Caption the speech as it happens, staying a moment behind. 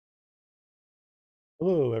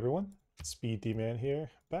Hello everyone, SpeeDMan here,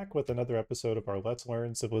 back with another episode of our Let's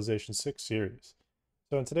Learn Civilization 6 series.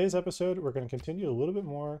 So in today's episode, we're going to continue a little bit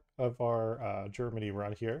more of our Germany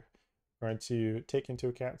run here. We're going to take into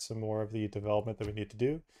account some more of the development that we need to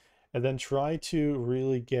do, and then try to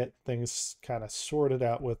really get things kind of sorted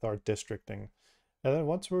out with our districting. And then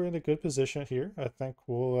once we're in a good position here, I think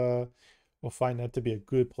we'll find that to be a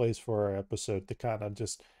good place for our episode to kind of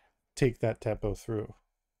just take that tempo through.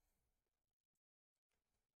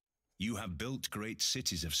 You have built great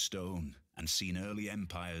cities of stone and seen early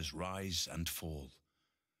empires rise and fall.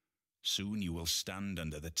 Soon you will stand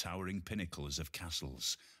under the towering pinnacles of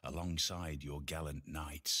castles alongside your gallant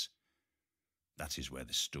knights. That is where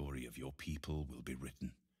the story of your people will be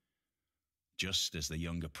written. Just as the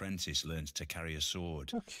young apprentice learns to carry a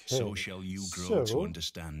sword, so Okay, shall you grow to so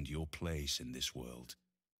understand your place in this world.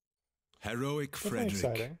 Heroic definitely Frederick,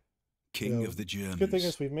 exciting. King of the Good thing is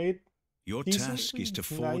Germans, we've made your task is decently to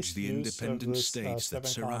forge nice the use of independent this states that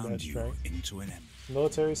 7 combat surround you strength. into an empire.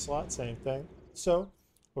 Military slot, same thing. So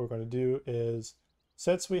what we're going to do is,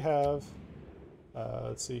 since we have,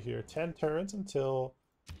 let's see here, 10 turns until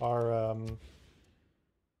our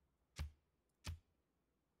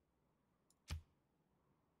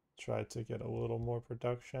try to get a little more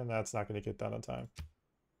production. That's not going to get done in time.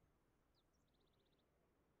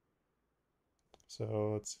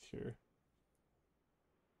 So let's see here.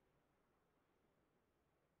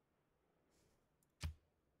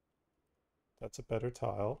 That's a better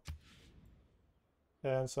tile.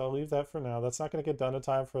 And so I'll leave that for now. That's not going to get done in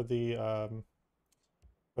time for the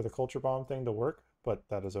culture bomb thing to work, but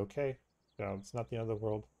that is okay. You know, it's not the end of the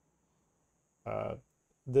world. Uh,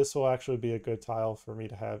 this will actually be a good tile for me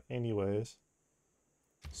to have anyways.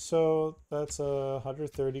 So that's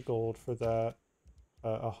 130 gold for that.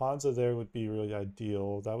 A Hansa there would be really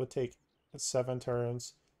ideal. That would take 7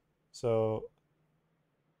 turns. So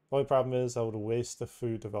the only problem is I would waste the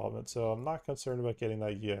food development. So I'm not concerned about getting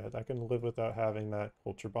that yet. I can live without having that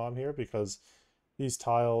culture bomb here because these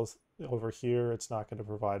tiles over here, it's not going to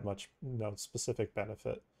provide much, specific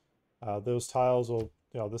benefit. Those tiles will,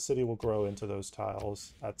 the city will grow into those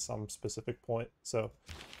tiles at some specific point. So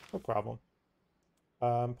no problem.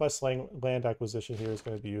 Plus land acquisition here is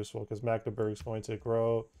going to be useful because Magdeburg is going to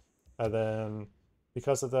grow. And then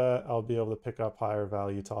because of that, I'll be able to pick up higher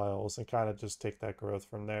value tiles and kind of just take that growth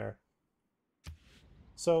from there.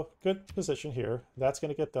 So good position here. That's going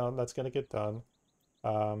to get done. That's going to get done.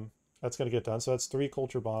 That's going to get done. So that's 3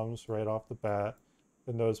 culture bombs right off the bat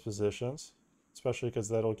in those positions, especially because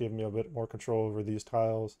that'll give me a bit more control over these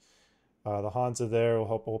tiles. The Hansa there will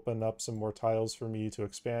help open up some more tiles for me to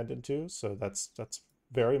expand into. So that's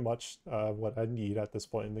very much what I need at this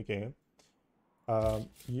point in the game.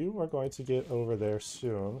 You are going to get over there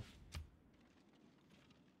soon.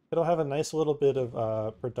 It'll have a nice little bit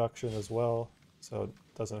of production as well, so it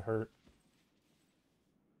doesn't hurt.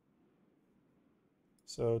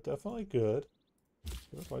 So definitely good.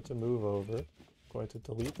 We're going to move over. Going to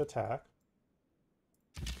delete attack.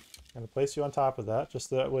 I'm going to place you on top of that, just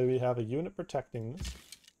so that way we have a unit protecting this.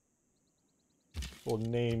 We'll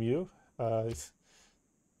name you.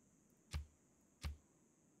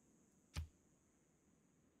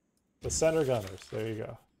 The center gunners. There you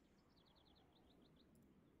go.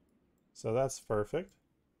 So that's perfect.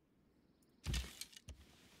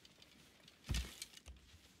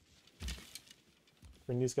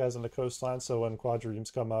 Bring these guys on the coastline so when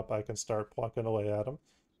quadrigemes come up, I can start plucking away at them.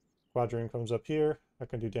 Quadrireme comes up here, I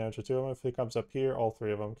can do damage to 2 of them. If it comes up here, all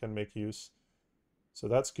 3 of them can make use. So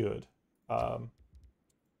that's good. I'd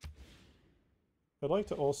like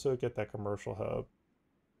to also get that commercial hub.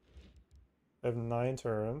 I have 9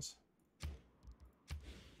 turns.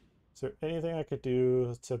 Is there anything I could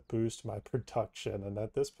do to boost my production? And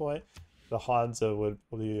at this point, the Hansa would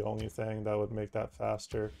be the only thing that would make that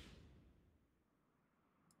faster.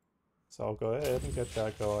 So I'll go ahead and get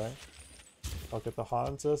that going. I'll get the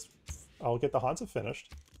Hansa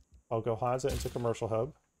finished. I'll go Hansa into commercial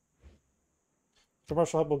hub.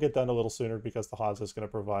 Commercial hub will get done a little sooner because the Hansa is going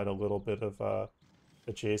to provide a little bit of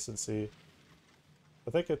adjacency. I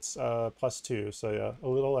think it's +2, so yeah, a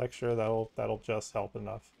little extra, that'll just help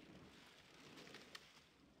enough.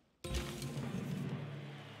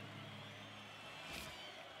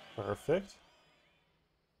 Perfect.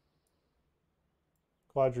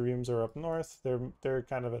 Quadrigemes are up north. They're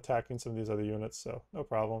kind of attacking some of these other units, so no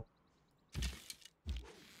problem.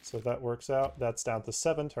 So that works out. That's down to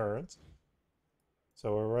 7 turns.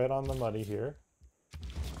 So we're right on the money here.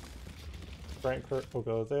 Frankfurt will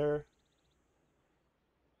go there.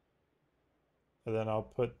 And then I'll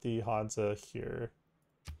put the Hansa here.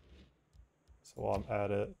 So while I'm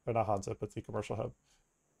at it, or not Hansas, but the commercial hub.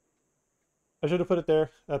 I should have put it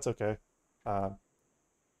there. That's okay.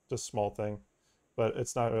 Just small thing, but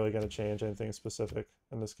it's not really going to change anything specific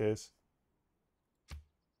in this case.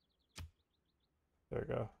 There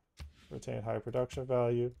we go. Retain high production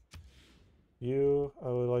value. I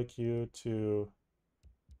would like you to,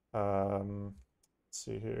 let's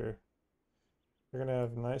see here. You're going to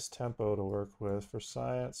have nice tempo to work with for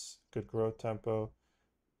science, good growth tempo.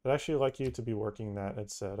 I'd actually like you to be working that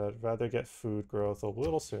instead. I'd rather get food growth a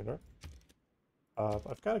little sooner.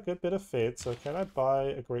 I've got a good bit of faith, so can I buy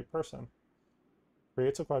a great person?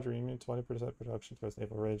 Creates a quadridium, 20% production towards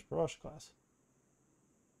naval range promotion class.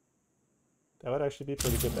 That would actually be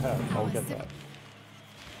pretty good to have. I'll get that.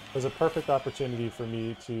 There's a perfect opportunity for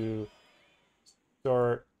me to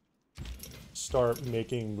start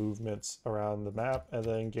making movements around the map and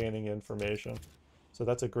then gaining information. So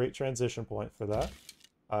that's a great transition point for that.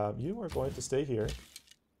 You are going to stay here.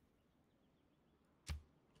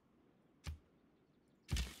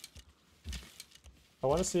 I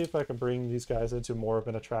want to see if I can bring these guys into more of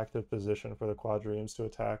an attractive position for the quadriums to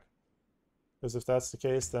attack. Because if that's the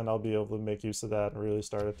case, then I'll be able to make use of that and really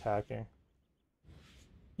start attacking.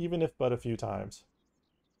 Even if but a few times.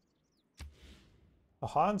 A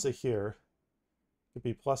Hansas here could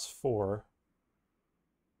be +4.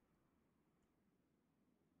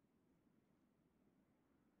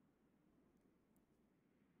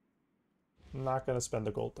 I'm not going to spend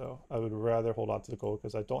the gold though. I would rather hold on to the gold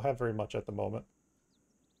because I don't have very much at the moment.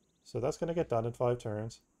 So that's going to get done in 5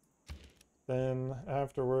 turns. Then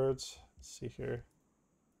afterwards, let's see here.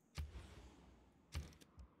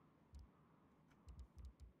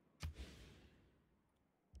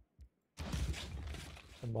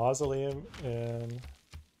 A mausoleum in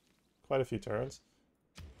quite a few turns.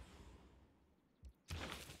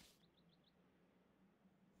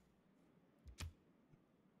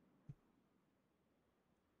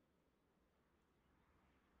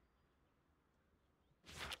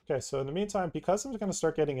 Okay, so in the meantime, because I'm going to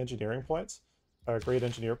start getting engineering points, great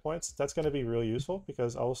engineer points, that's going to be really useful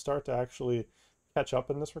because I'll start to actually catch up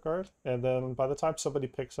in this regard. And then by the time somebody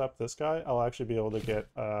picks up this guy, I'll actually be able to get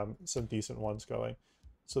some decent ones going.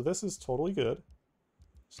 So this is totally good.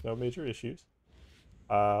 There's no major issues.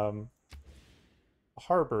 A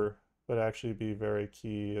harbor would actually be very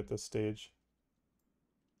key at this stage.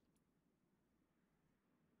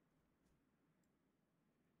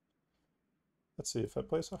 Let's see, if I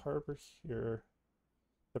place a harbor here,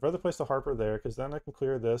 I'd rather place the harbor there because then I can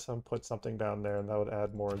clear this and put something down there and that would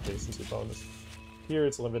add more adjacency bonus. Here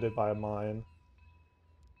it's limited by a mine.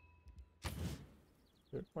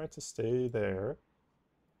 You're going to stay there.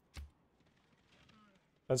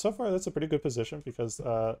 And so far that's a pretty good position because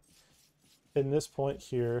in this point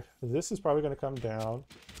here, this is probably going to come down.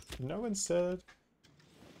 No, instead,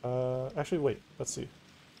 actually wait, let's see.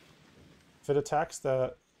 If it attacks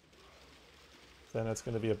that, then it's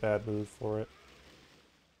going to be a bad move for it.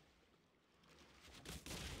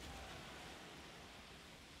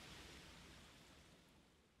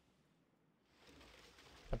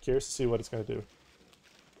 I'm curious to see what it's going to do.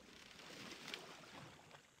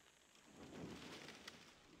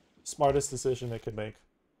 Smartest decision it could make.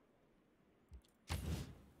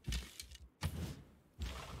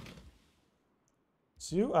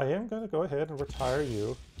 So I am going to go ahead and retire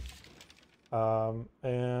you.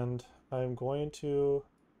 And I'm going to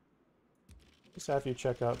just have you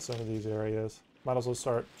check out some of these areas. Might as well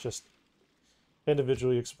start just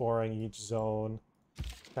individually exploring each zone,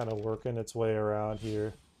 kind of working its way around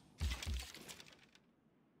here.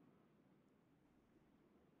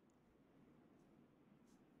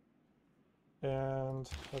 And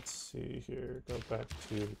let's see here, go back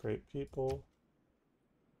to Great People.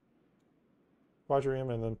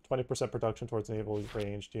 Quadrium, and then 20% production towards naval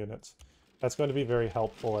ranged units. That's going to be very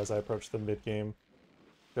helpful as I approach the mid-game,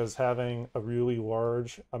 because having a really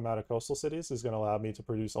large amount of coastal cities is going to allow me to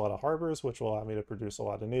produce a lot of harbors, which will allow me to produce a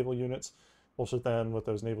lot of naval units, which should then, with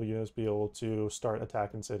those naval units, be able to start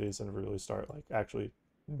attacking cities and really start like actually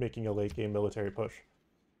making a late-game military push.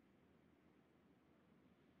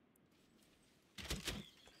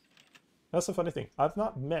 That's the funny thing. I've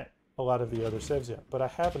not met a lot of the other civs yet, but I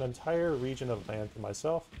have an entire region of land for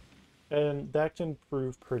myself, and that can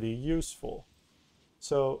prove pretty useful.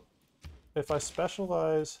 So if I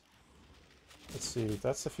specialize, let's see,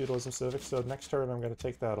 that's the feudalism civic, so next turn I'm going to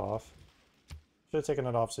take that off. Should have taken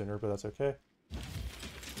it off sooner, but that's okay.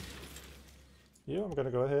 You, I'm going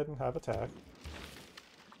to go ahead and have attack.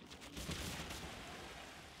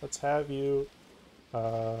 Let's have you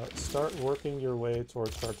start working your way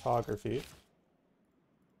towards cartography.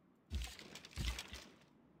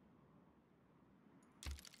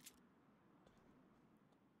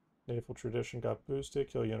 Naval tradition got boosted.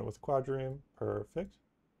 Kill unit with quadrireme. Perfect.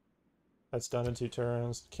 That's done in 2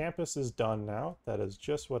 turns. Campus is done now. That is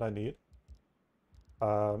just what I need.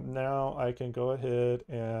 Now I can go ahead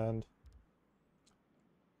and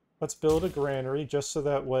let's build a granary just so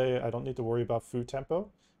that way I don't need to worry about food tempo,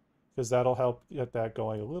 because that'll help get that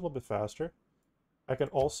going a little bit faster. I can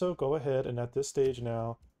also go ahead and at this stage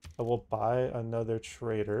now, I will buy another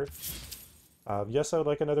trader. Yes, I would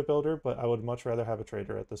like another builder, but I would much rather have a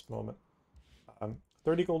trader at this moment.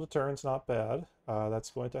 30 gold a turn's not bad. That's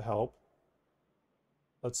going to help.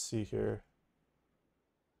 Let's see here.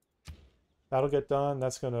 That'll get done.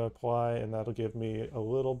 That's going to apply, and that'll give me a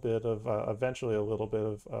little bit of, eventually a little bit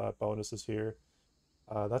of bonuses here.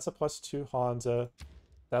 That's a +2 Hansa.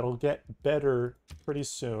 That'll get better pretty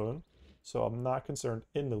soon, so I'm not concerned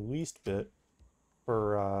in the least bit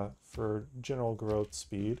for general growth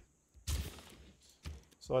speed.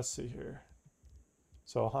 So let's see here.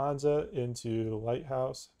 So Hansa into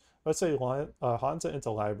Lighthouse. Let's say Hansa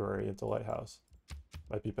into Library into Lighthouse.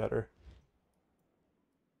 Might be better.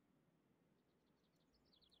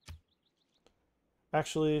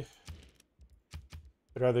 Actually,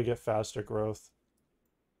 I'd rather get faster growth,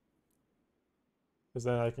 because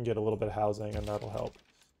then I can get a little bit of housing and that'll help.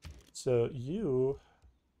 So you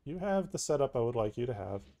have the setup I would like you to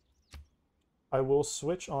have. I will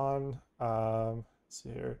switch on, let's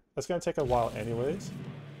see here. That's going to take a while anyways.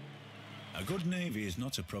 A good navy is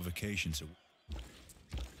not a provocation to...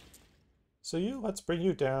 So let's bring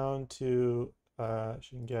you down to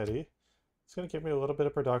Shingeti. It's going to give me a little bit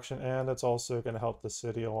of production, and it's also going to help the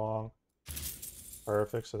city along.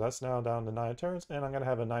 Perfect. So that's now down to 9 turns, and I'm going to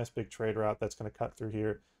have a nice big trade route that's going to cut through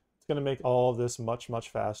here. It's going to make all of this much, much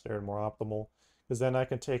faster and more optimal, because then I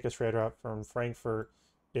can take a trade route from Frankfurt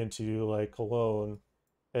into like Cologne,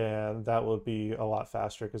 and that would be a lot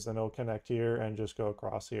faster, because then it'll connect here and just go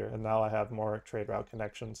across here, and now I have more trade route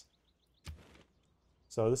connections.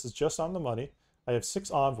 So this is just on the money. I have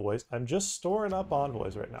 6 envoys. I'm just storing up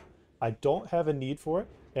envoys right now. I don't have a need for it,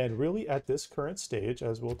 and really at this current stage,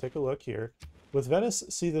 as we'll take a look here, with Venice,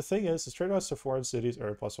 see, the thing is trade routes to foreign cities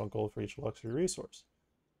earn +1 gold for each luxury resource.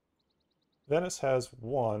 Venice has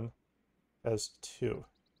 1, has 2.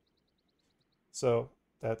 So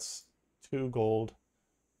that's 2 gold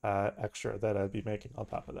extra that I'd be making on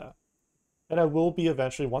top of that. And I will be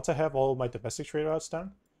eventually, once I have all of my domestic trade routes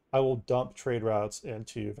done, I will dump trade routes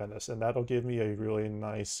into Venice, and that'll give me a really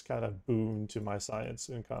nice kind of boon to my science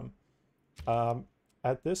income.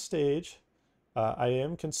 At this stage, I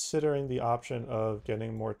am considering the option of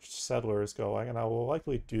getting more settlers going, and I will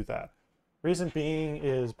likely do that. Reason being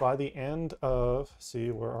is by the end of, see,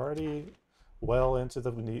 we're already well into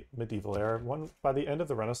the medieval era. By the end of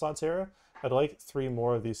the Renaissance era, I'd like 3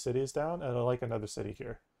 more of these cities down, and I'd like another city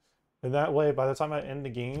here. And that way, by the time I end the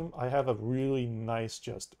game, I have a really nice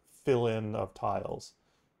just fill-in of tiles.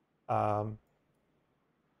 In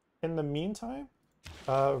the meantime,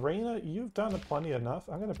 Reina, you've done plenty enough.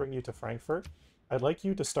 I'm going to bring you to Frankfurt. I'd like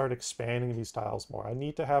you to start expanding these tiles more. I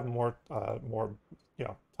need to have more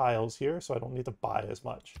tiles here, so I don't need to buy as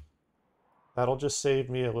much. That'll just save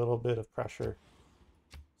me a little bit of pressure.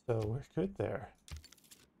 So we're good there.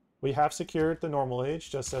 We have secured the normal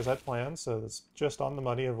age, just as I planned, so it's just on the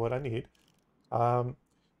money of what I need.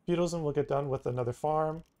 Feudalism will get done with another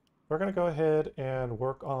farm. We're going to go ahead and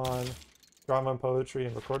work on drama and poetry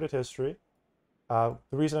and recorded history. The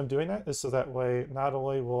reason I'm doing that is so that way not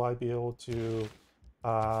only will I be able to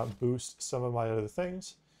boost some of my other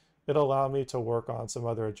things, it'll allow me to work on some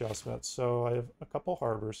other adjustments. So I have a couple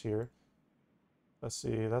harbors here. Let's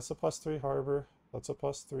see, that's a +3 harbor. That's a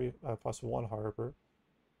 +1 harbor.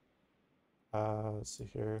 Let's see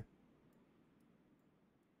here.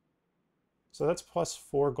 So that's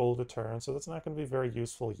 +4 gold a turn, so that's not going to be very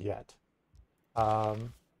useful yet.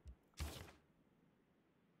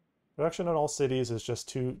 Production in all cities is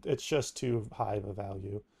just it's just too high of a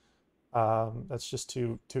value. That's just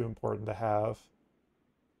too important to have.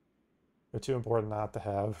 Or too important not to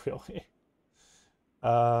have, really.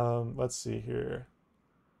 Let's see here.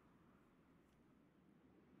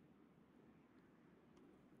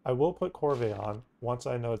 I will put Corvée on once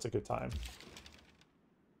I know it's a good time.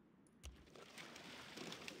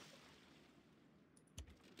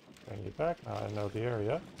 Bring you back, now I know the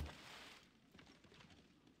area.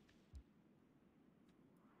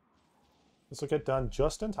 This will get done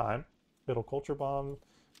just in time. It'll culture bomb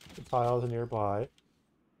the tiles nearby.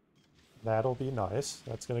 That'll be nice.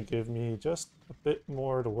 That's going to give me just a bit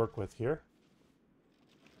more to work with here.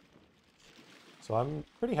 So I'm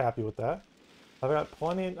pretty happy with that. I've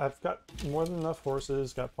got more than enough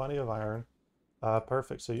horses, got plenty of iron.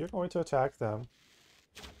 Perfect, so you're going to attack them.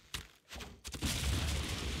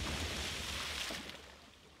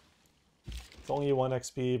 It's only 1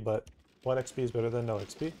 XP, but 1 XP is better than no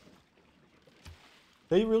XP.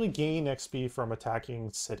 They really gain XP from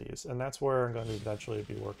attacking cities, and that's where I'm going to eventually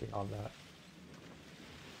be working on that.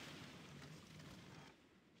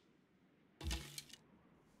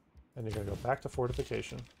 And you're going to go back to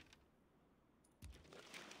fortification.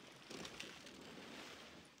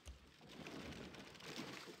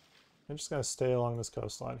 I'm just going to stay along this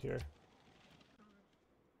coastline here.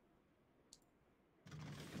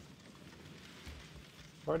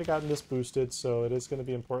 I've already gotten this boosted, so it is going to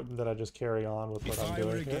be important that I just carry on with what I'm doing here.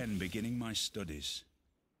 If I were again beginning my studies,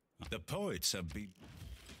 the poets have been...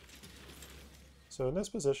 So in this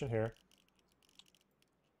position here,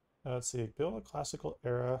 let's see, build a classical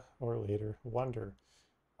era or later, wonder.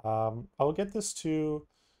 I'll get this to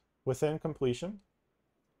within completion,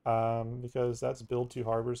 because that's build 2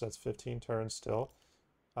 harbors, that's 15 turns still.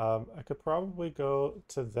 I could probably go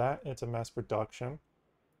to that into mass production.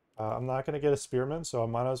 I'm not going to get a spearman, so I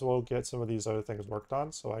might as well get some of these other things worked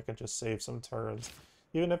on so I can just save some turns.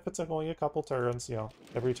 Even if it's only a couple turns, you know,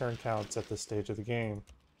 every turn counts at this stage of the game.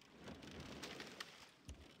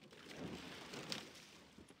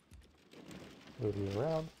 Move you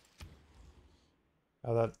around.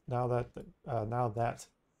 Now that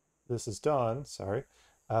this is done, sorry,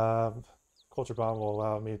 culture bomb will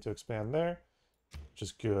allow me to expand there, which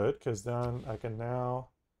is good because then I can now,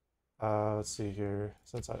 let's see here,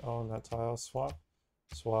 since I own that tile, swap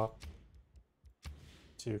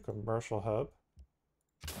to commercial hub,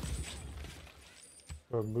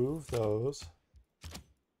 remove those.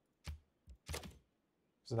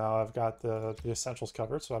 So now I've got the essentials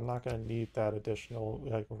covered, so I'm not going to need that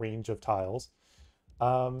additional range of tiles.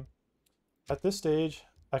 At this stage,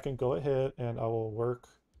 I can go ahead and I will work,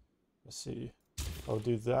 let's see, I'll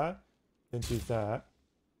do that, into that.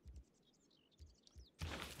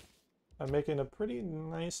 I'm making a pretty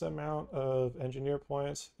nice amount of engineer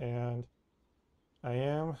points, and I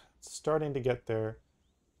am starting to get there.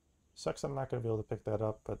 Sucks I'm not going to be able to pick that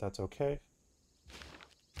up, but that's okay.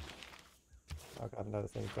 I got another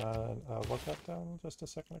thing done. What got done just a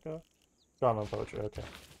second ago? Drama and poetry, okay.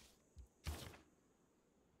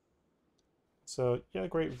 So yeah,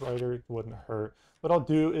 great writer wouldn't hurt. What I'll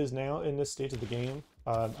do is now in this stage of the game,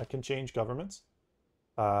 I can change governments.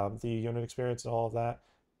 The unit experience and all of that,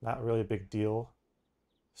 not really a big deal.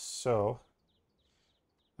 So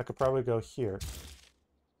I could probably go here.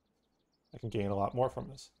 I can gain a lot more from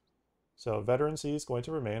this. So veterancy is going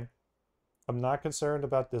to remain. I'm not concerned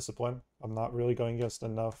about discipline. I'm not really going against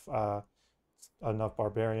enough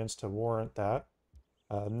barbarians to warrant that.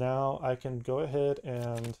 Now I can go ahead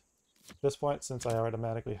and at this point, since I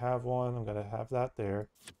automatically have one, I'm going to have that there.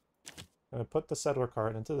 I'm going to put the settler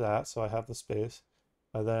card into that so I have the space.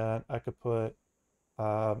 And then I could put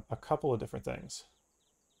a couple of different things.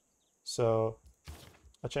 So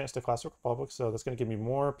a chance to Classic Republic, so that's going to give me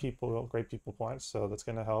more people, great people points, so that's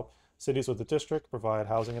going to help. Cities with the district provide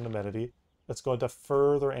housing and amenity. That's going to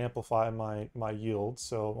further amplify my yields,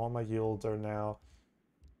 so all my yields are now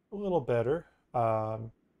a little better.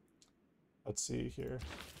 Let's see here.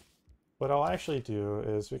 What I'll actually do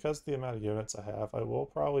is, because of the amount of units I have, I will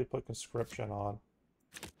probably put conscription on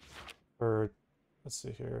for, let's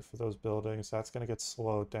see here, for those buildings. That's going to get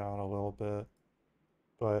slowed down a little bit,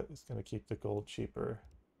 but it's going to keep the gold cheaper.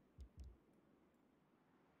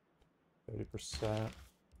 30%.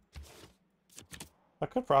 I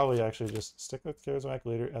could probably actually just stick with charismatic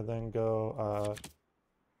leader and then go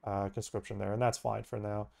conscription there, and that's fine for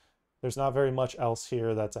now. There's not very much else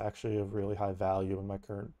here that's actually of really high value in my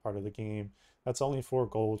current part of the game. That's only 4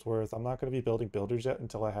 gold's worth. I'm not going to be building builders yet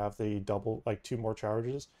until I have the double, like 2 more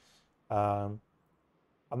charges. I'm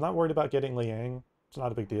not worried about getting Liang. It's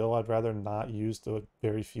not a big deal. I'd rather not use the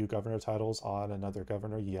very few governor titles on another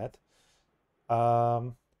governor yet.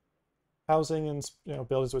 Housing and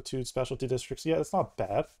buildings with 2 specialty districts. Yeah, it's not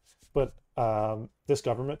bad, but this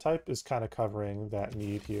government type is kind of covering that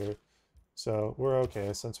need here. So we're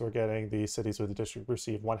okay since we're getting the cities with the district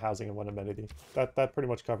receive 1 housing and 1 amenity. That pretty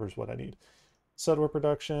much covers what I need. Settler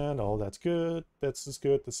production, oh, that's good. This is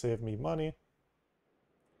good to save me money.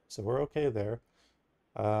 So we're okay there.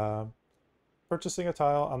 Purchasing a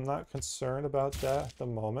tile, I'm not concerned about that at the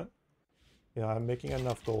moment. You know, I'm making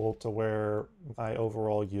enough gold to where my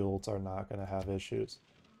overall yields are not going to have issues.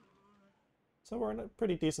 So we're in a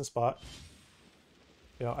pretty decent spot.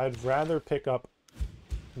 You know, I'd rather pick up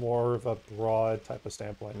more of a broad type of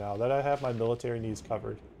standpoint now that I have my military needs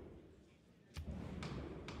covered.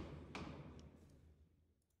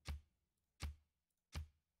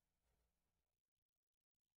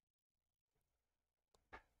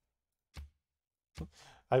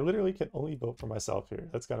 I literally can only vote for myself here.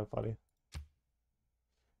 That's kind of funny.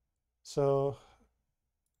 So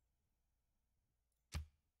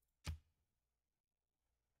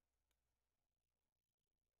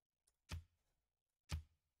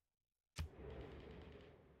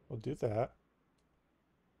we'll do that.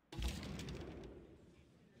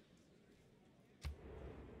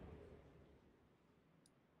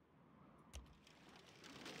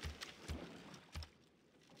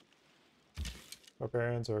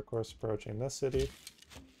 Barbarians are, of course, approaching this city.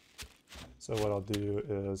 So what I'll do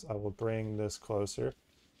is I will bring this closer.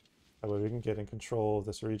 That way we can get in control of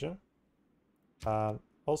this region.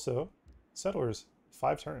 Also, settlers,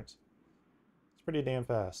 5 turns. It's pretty damn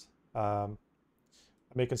fast. I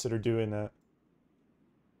may consider doing that.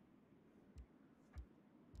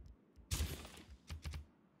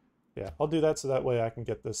 Yeah, I'll do that so that way I can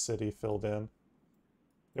get this city filled in.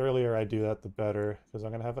 The earlier I do that, the better, because I'm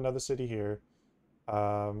going to have another city here.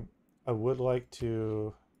 I would like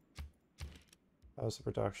to house the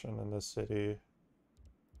production in this city.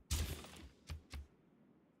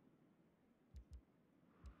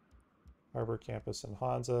 Harbor campus in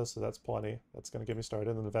Hansas, so that's plenty. That's going to get me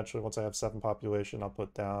started. And eventually, once I have 7 population, I'll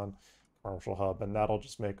put down commercial hub, and that'll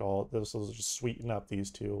just make all this will just sweeten up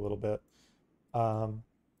these two a little bit.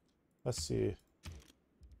 Let's see.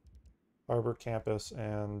 Harbor campus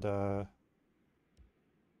and let's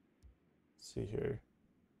see here.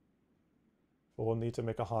 We'll need to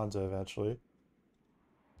make a Hansa eventually.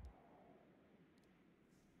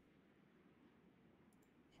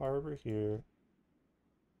 Harbor here.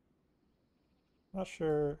 Not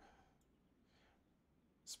sure.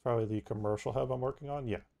 It's probably the commercial hub I'm working on.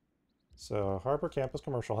 Yeah. So Harbor Campus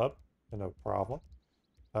Commercial Hub, no problem.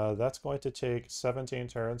 That's going to take 17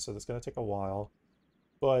 turns, so that's going to take a while.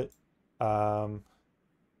 But that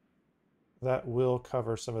will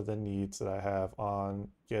cover some of the needs that I have on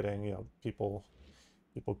getting, people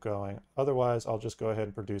going. Otherwise, I'll just go ahead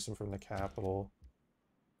and produce them from the capital.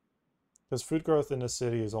 Because food growth in the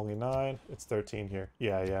city is only 9. It's 13 here.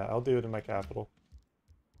 Yeah, I'll do it in my capital.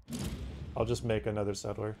 I'll just make another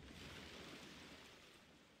settler.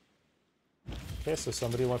 Okay, so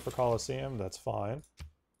somebody went for Coliseum. That's fine.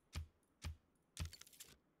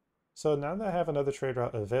 So now that I have another trade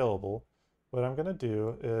route available, what I'm going to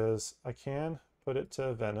do is I can put it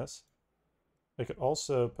to Venice. I could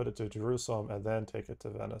also put it to Jerusalem and then take it to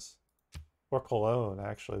Venice. Or Cologne,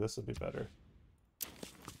 actually. This would be better.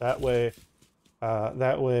 That way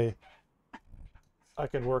I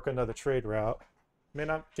can work another trade route. May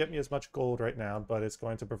not get me as much gold right now, but it's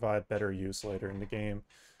going to provide better use later in the game.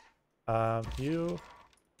 Let's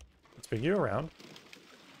bring you around.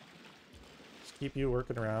 Just keep you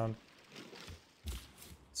working around.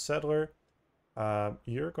 Settler,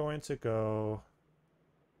 you're going to go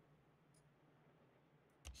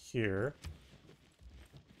here.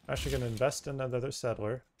 I'm actually going to invest in another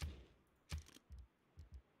settler.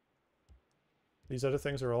 These other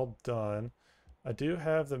things are all done. I do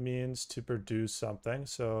have the means to produce something,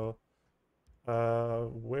 so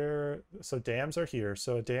so dams are here.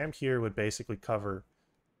 So a dam here would basically cover,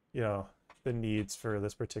 the needs for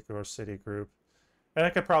this particular city group. And I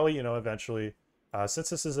could probably, eventually, since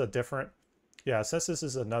this is since this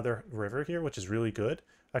is another river here, which is really good,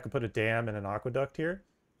 I could put a dam and an aqueduct here,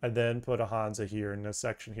 and then put a Hansa here in this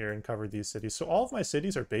section here and cover these cities. So all of my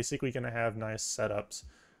cities are basically going to have nice setups.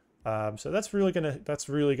 So that's really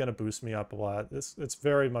gonna boost me up a lot. It's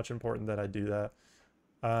very much important that I do that.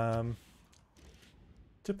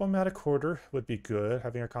 Diplomatic quarter would be good.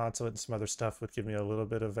 Having a consulate and some other stuff would give me a little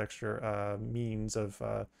bit of extra means of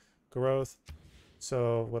growth.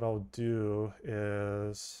 So what I'll do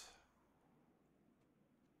is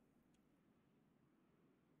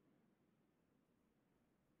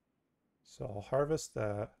I'll harvest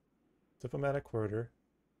that diplomatic quarter.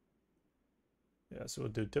 Yeah, so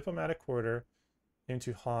we'll do diplomatic quarter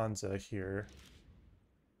into Hansa here.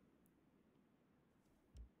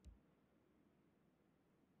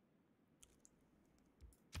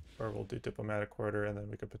 Or we'll do diplomatic quarter and then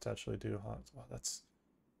we could potentially do Hansa. Well, it's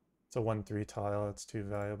a 1-3 tile. That's too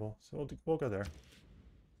valuable. So we'll go there.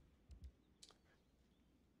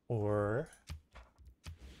 Or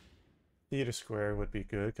theater square would be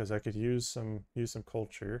good because I could use some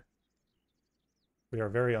culture. We are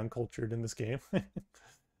very uncultured in this game.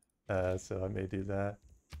 So I may do that.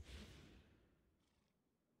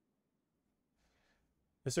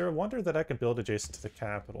 Is there a wonder that I can build adjacent to the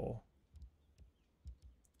capital?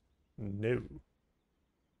 No.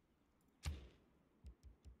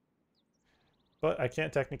 But I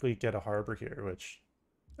can't technically get a harbor here, which,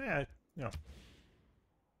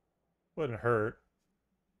 wouldn't hurt.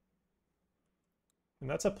 And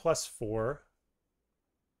that's a +4.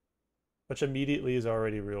 which immediately is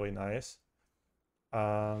already really nice.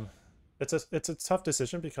 It's a tough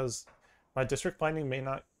decision because my district binding may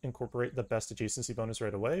not incorporate the best adjacency bonus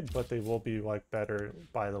right away, but they will be like better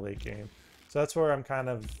by the late game. So that's where I'm kind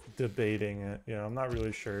of debating it. You know, I'm not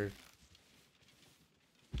really sure.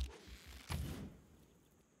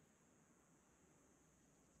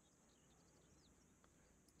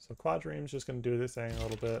 So Quadrine's just going to do their thing a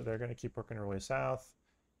little bit. They're going to keep working their way south.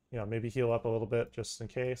 You know, maybe heal up a little bit just in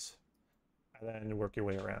case, and then work your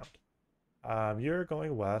way around. You're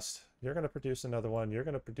going west. You're going to produce another one. You're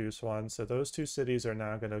going to produce one. So those two cities are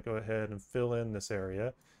now going to go ahead and fill in this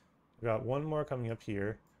area. We've got one more coming up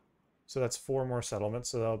here. So that's 4 more settlements.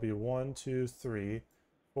 So that'll be 1, 2, 3,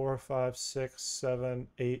 4, 5, 6, 7,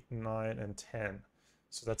 8, 9, and 10.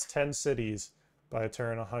 So that's 10 cities by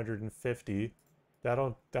turn 150.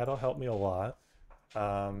 That'll help me a lot.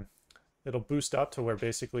 It'll boost up to where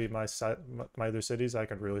basically my other cities I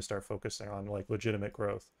can really start focusing on like legitimate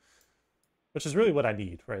growth, which is really what I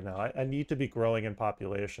need right now. I need to be growing in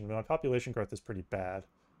population. My population growth is pretty bad.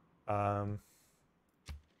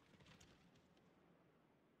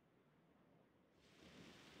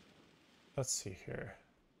 Let's see here.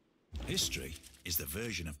 History is the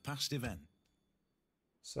version of past event.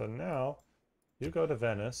 So now you go to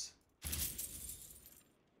Venice.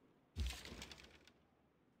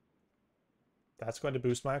 That's going to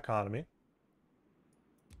boost my economy.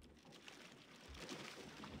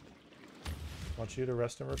 I want you to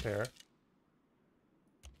rest and repair. I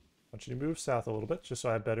want you to move south a little bit just so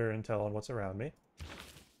I have better intel on what's around me.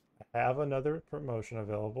 I have another promotion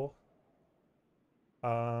available.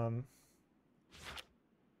 I'll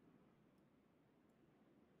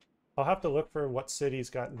have to look for what city's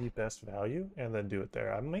got the best value and then do it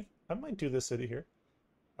there. I might do this city here.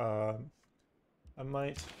 I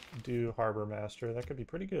might do Harbor Master. That could be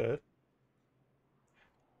pretty good.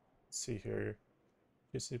 Let's see here.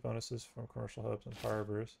 You see bonuses from commercial hubs and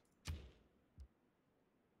harbors.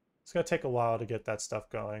 It's going to take a while to get that stuff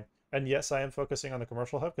going. And yes, I am focusing on the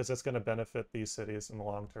commercial hub because that's going to benefit these cities in the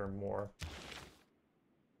long term more.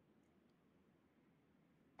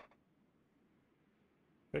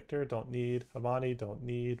 Victor, don't need. Amani, don't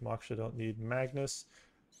need. Moksha, don't need. Magnus,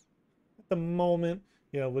 at the moment,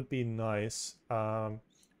 you know, would be nice. I'll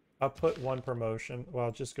put one promotion. Well,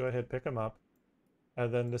 I'll just go ahead and pick them up.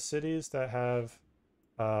 And then the cities that have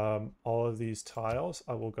all of these tiles,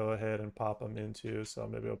 I will go ahead and pop them into. So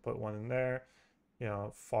maybe I'll put one in there. You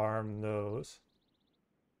know, farm those.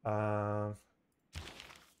 Yeah,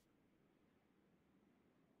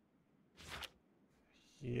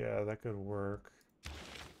 that could work.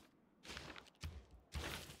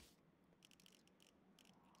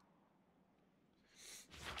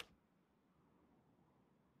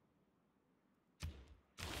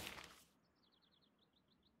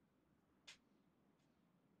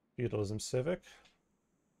 Feudalism Civic.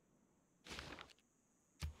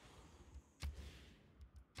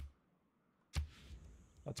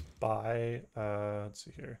 Let's buy, let's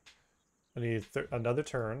see here. I need another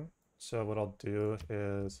turn. So what I'll do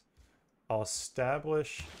is I'll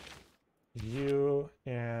establish you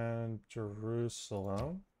and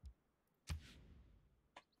Jerusalem.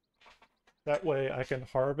 That way I can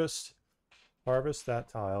harvest that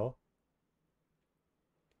tile.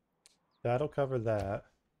 That'll cover that.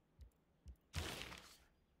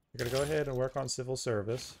 We're going to go ahead and work on civil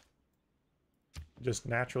service. Just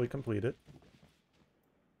naturally complete it.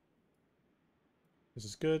 This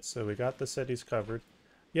is good, so we got the cities covered.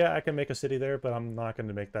 Yeah, I can make a city there, but I'm not going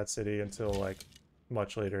to make that city until, like,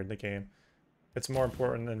 much later in the game. It's more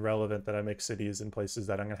important and relevant that I make cities in places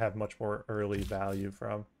that I'm going to have much more early value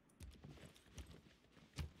from.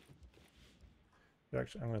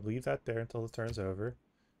 Actually, I'm going to leave that there until the turn's over. I'm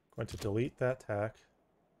going to delete that tack.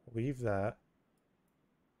 Leave that.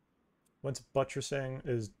 Once buttressing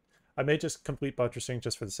is... I may just complete buttressing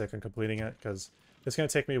just for the sake of completing it, because it's going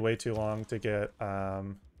to take me way too long to get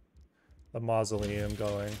the mausoleum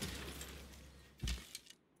going.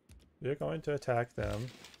 You're going to attack them.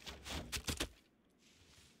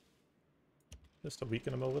 Just to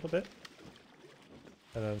weaken them a little bit.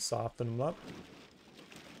 And then soften them up.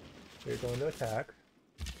 You're going to attack.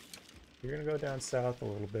 You're going to go down south a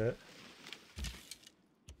little bit.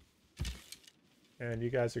 And you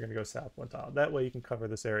guys are going to go south one tile. That way you can cover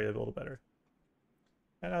this area a little better.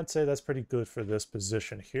 And I'd say that's pretty good for this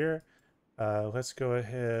position here. Let's go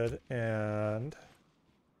ahead and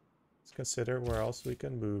let's consider where else we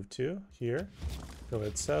can move to. Here. Go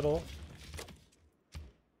ahead, settle.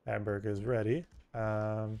 Hamburg is ready.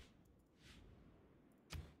 Harbor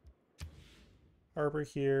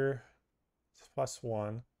here.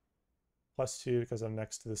 +1. +2 because I'm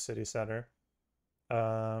next to the city center.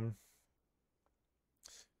 +2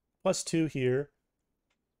 here,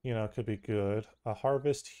 you know, could be good. A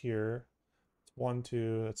harvest here, it's 1,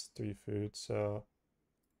 2, that's 3 food. So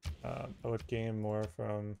I would gain more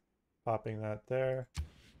from popping that there,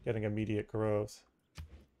 getting immediate growth.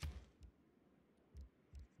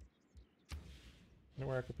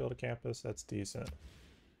 Anywhere I could build a campus, that's decent.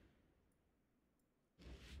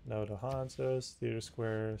 No to Hansas, theater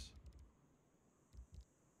squares.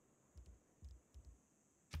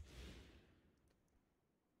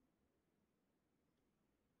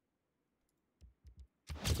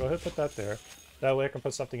 So go ahead and put that there. That way I can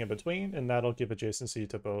put something in between, and that'll give adjacency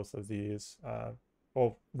to both of these.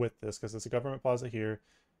 Well, with this, because it's a government plaza here,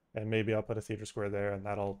 and maybe I'll put a theater square there, and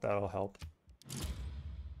that'll help.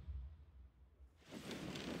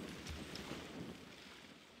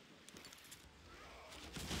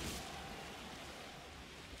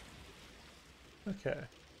 Okay.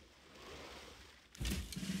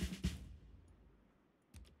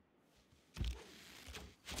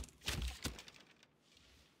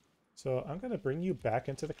 So I'm going to bring you back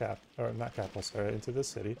into the or not capital, sorry, into the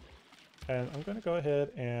city. And I'm going to go ahead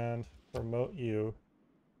and promote you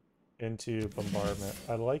into bombardment.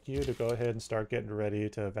 I'd like you to go ahead and start getting ready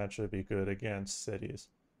to eventually be good against cities.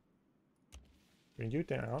 Bring you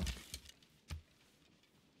down.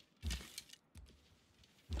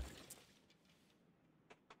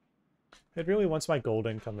 And really, once my gold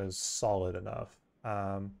income is solid enough,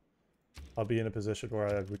 I'll be in a position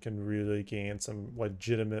where we can really gain some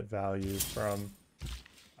legitimate value from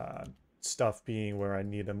stuff being where I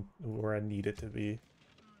need them, where I need it to be.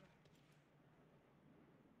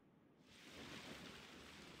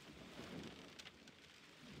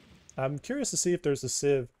 I'm curious to see if there's a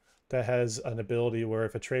civ that has an ability where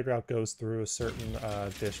if a trade route goes through a certain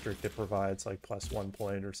district, it provides like +1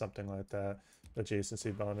 point or something like that,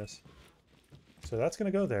 adjacency bonus. So that's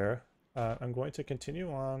going to go there. I'm going to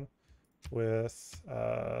continue on with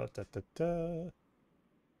Now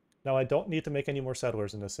I don't need to make any more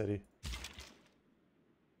settlers in the city.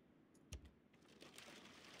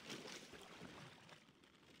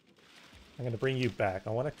 I'm going to bring you back. I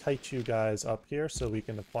want to kite you guys up here so we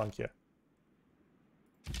can plunk you.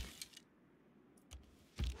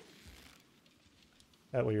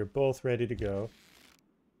 That way you're both ready to go.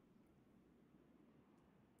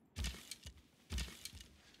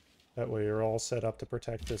 That way you're all set up to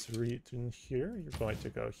protect this region here. You're going to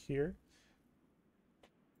go here.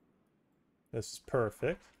 This is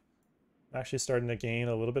perfect. I'm actually starting to gain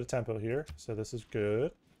a little bit of tempo here, so this is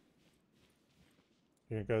good.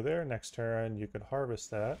 You're gonna go there. Next turn, you can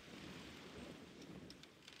harvest that.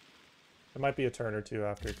 It might be a turn or two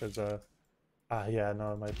after, because yeah,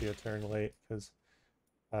 no, it might be a turn late, because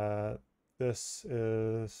this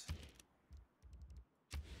is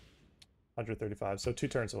 135, so 2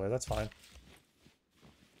 turns away. That's fine.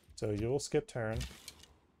 So you'll skip turn.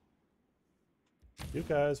 You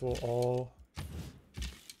guys will all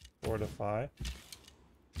fortify.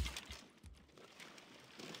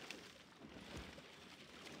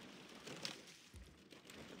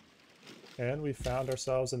 And we found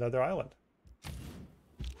ourselves another island.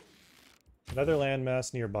 Another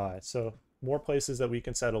landmass nearby. So more places that we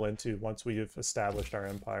can settle into once we've established our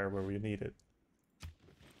empire where we need it.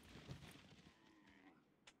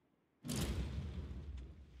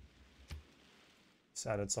 Just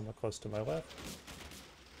added somewhat close to my left.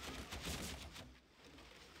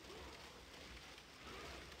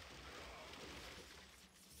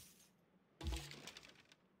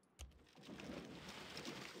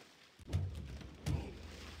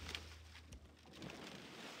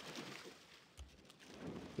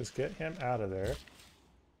 Just get him out of there.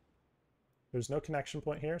 There's no connection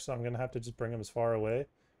point here, so I'm going to have to just bring him as far away.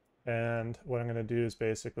 And what I'm going to do is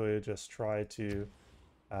basically just try to,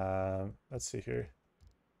 let's see here.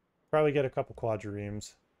 Probably get a couple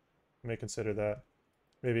quadriremes. I may consider that.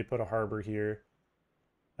 Maybe put a harbor here.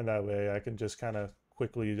 And that way I can just kind of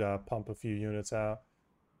quickly pump a few units out.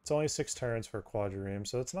 It's only 6 turns for a quadrireme,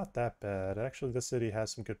 so it's not that bad. Actually, this city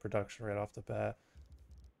has some good production right off the bat.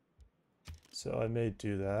 So I may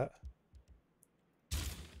do that.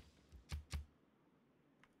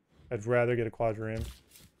 I'd rather get a quadrireme,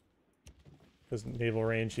 because naval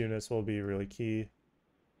range units will be really key.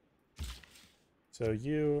 So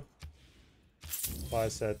you buy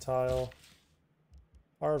said tile,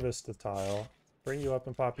 harvest the tile, bring you up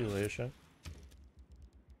in population,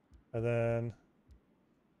 and then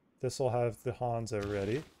this will have the Hansa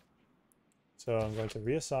ready. So I'm going to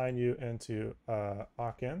reassign you into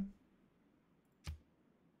Aachen.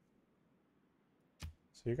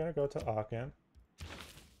 So you're going to go to Aachen.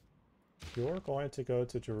 you're going to go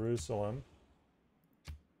to Jerusalem.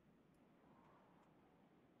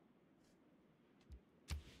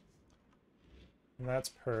 And that's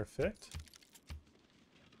perfect.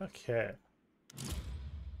 Okay.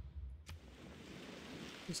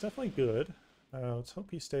 He's definitely good. Let's hope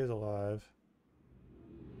he stays alive.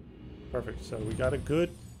 Perfect. So we got a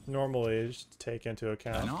good normal age to take into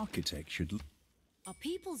account. An architect should... Our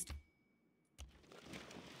people's...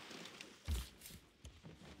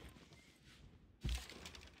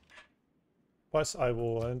 Plus, I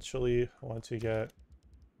will eventually want to get...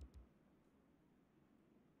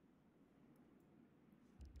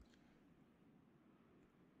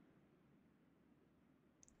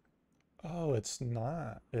 Oh, it's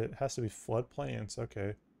not. It has to be floodplains.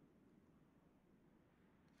 Okay.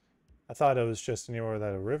 I thought it was just anywhere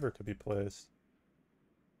that a river could be placed.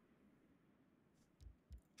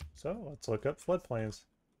 So, let's look up floodplains.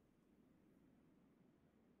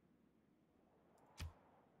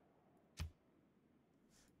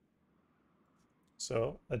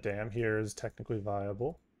 So, a dam here is technically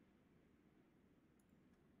viable.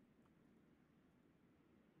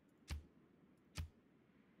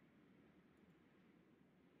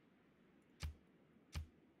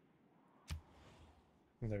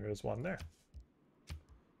 And there is one there.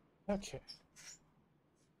 Okay.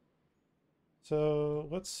 So,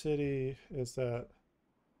 what city is that?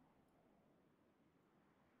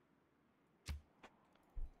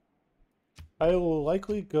 I will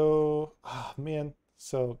likely go... Ah, man.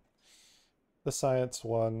 So, the science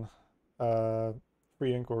one.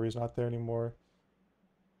 Free inquiry is not there anymore.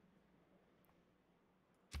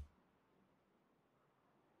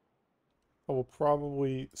 I will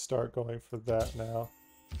probably start going for that now.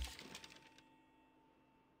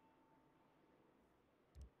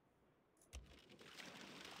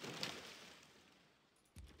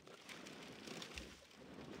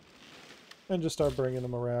 And just start bringing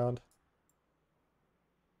them around.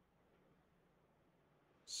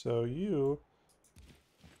 So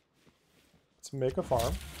let's make a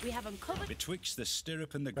farm. We have them covered. Betwixt the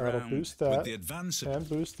stirrup and the That'll ground, boost that, with the advance of... and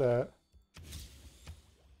boost that.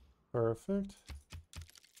 Perfect.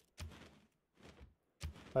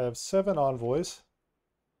 I have 7 envoys.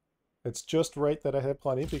 It's just right that I have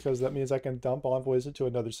plenty, because that means I can dump envoys into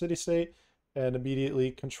another city-state and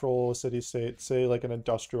immediately control a city-state, say like an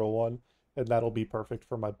industrial one, and that'll be perfect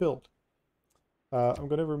for my build. I'm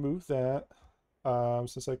going to remove that,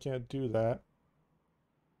 since I can't do that.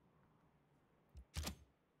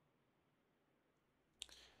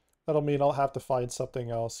 That'll mean I'll have to find something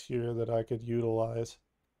else here that I could utilize.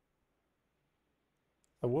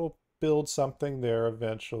 I will build something there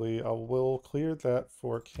eventually. I will clear that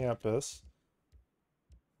for campus.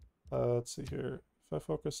 Let's see here. If I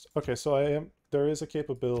focused... Okay, so there is a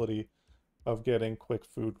capability of getting quick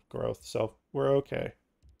food growth, so we're okay.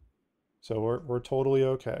 So we're totally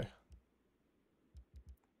okay.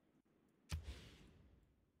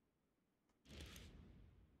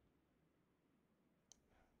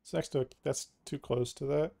 It's next to... That's too close to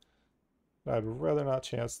that. I'd rather not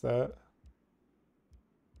chance that.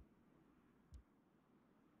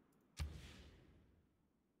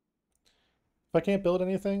 If I can't build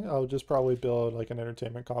anything, I'll just probably build like an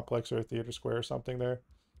entertainment complex or a theater square or something there.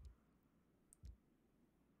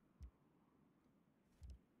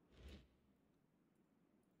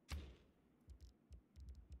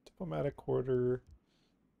 Diplomatic quarter.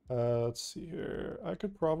 Let's see here. I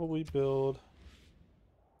could probably build...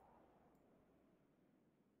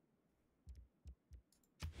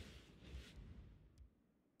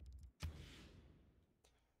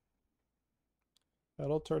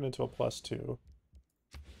 That'll turn into a +2.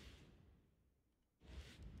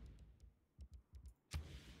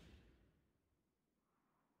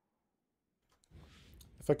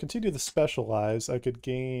 If I continue to specialize, I could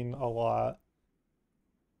gain a lot.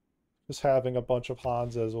 Just having a bunch of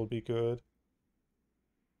Hansas will be good.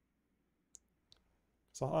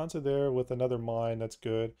 So Hansa there with another mine, that's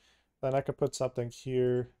good. Then I could put something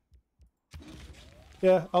here.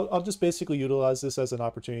 Yeah, I'll just basically utilize this as an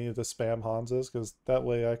opportunity to spam Hansas, because that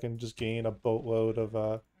way I can just gain a boatload of...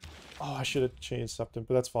 Oh, I should have changed something,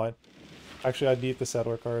 but that's fine. Actually, I need the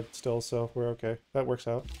settler card still, so we're okay. That works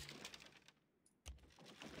out.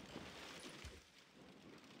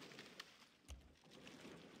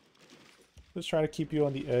 Just trying to keep you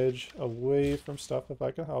on the edge, away from stuff if I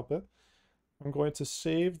can help it. I'm going to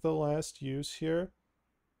save the last use here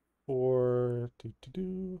for...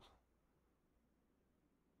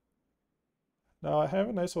 Now I have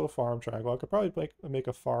a nice little farm triangle. I could probably make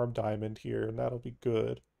a farm diamond here, and that'll be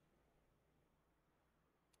good.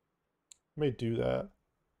 I may do that.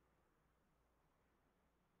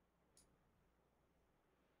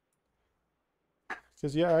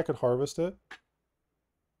 Because, yeah, I could harvest it.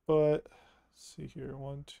 But, let's see here.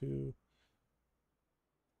 1, 2.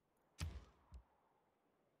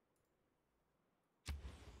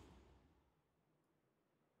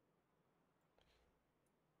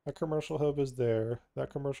 That commercial hub is there. That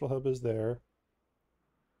commercial hub is there.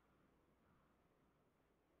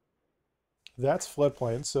 That's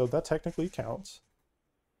floodplain, so that technically counts.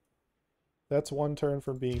 That's 1 turn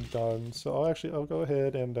from being done. So I'll go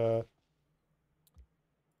ahead and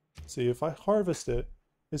see if I harvest it.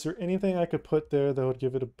 Is there anything I could put there that would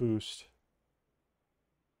give it a boost?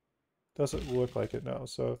 Doesn't look like it, no.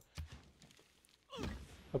 So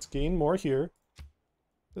let's gain more here.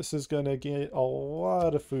 This is gonna get a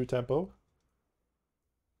lot of food tempo.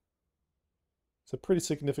 It's a pretty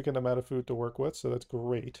significant amount of food to work with, so that's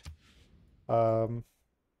great. Good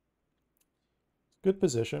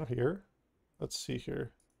position here. Let's see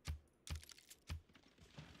here.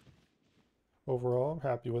 Overall, I'm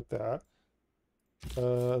happy with that.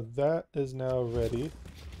 That is now ready.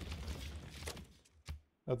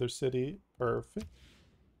 Other city, perfect.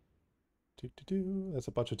 That's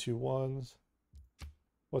a bunch of 2-1s.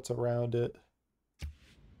 What's around it?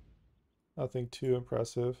 Nothing too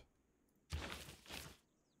impressive.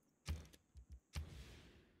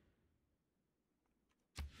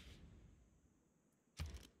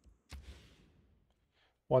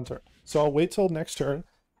 One turn. So I'll wait till next turn,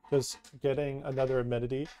 because getting another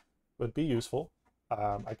amenity would be useful.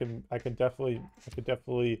 I could definitely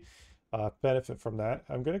benefit from that.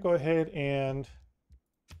 I'm gonna go ahead and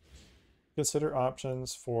consider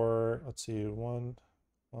options for, let's see, 1,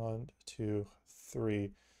 2,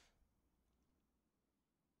 3.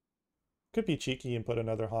 Could be cheeky and put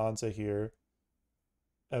another Hansa here,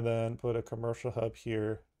 and then put a commercial hub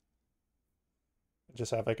here.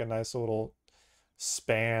 Just have like a nice little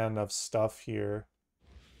span of stuff here.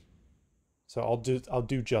 So I'll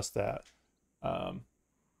do just that. That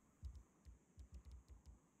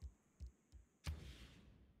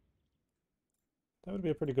would be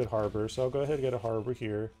a pretty good harbor, so I'll go ahead and get a harbor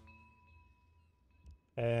here.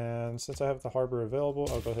 And since I have the harbor available,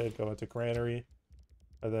 I'll go ahead and go into granary,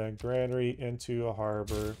 and then granary into a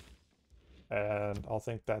harbor, and I'll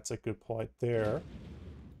think that's a good point there.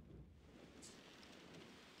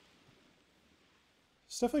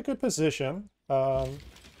 It's definitely a good position. I'm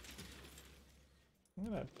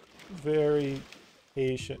gonna very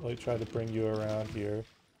patiently try to bring you around here.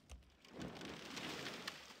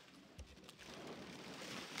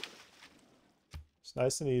 It's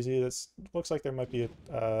nice and easy. This looks like there might be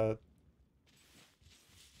a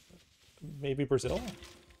maybe Brazil.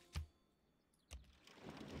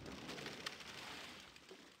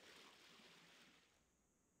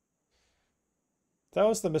 That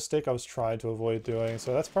was the mistake I was trying to avoid doing,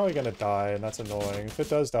 so that's probably going to die, and that's annoying. If it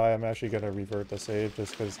does die, I'm actually going to revert the save,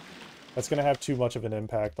 just because that's going to have too much of an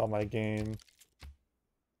impact on my game.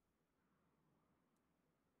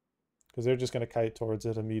 Because they're just going to kite towards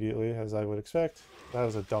it immediately, as I would expect. That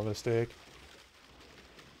was a dumb mistake.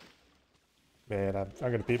 Man, I'm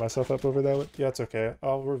going to beat myself up over that one. Yeah, it's okay.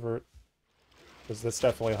 I'll revert. Because that's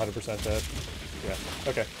definitely 100% dead. Yeah,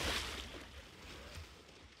 okay.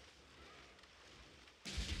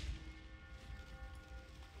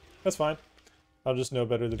 That's fine. I'll just know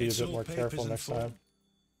better to be a bit more careful next time.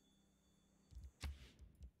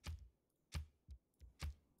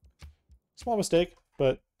 Small mistake,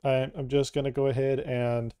 but I'm just going to go ahead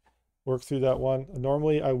and work through that one.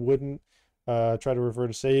 Normally, I wouldn't try to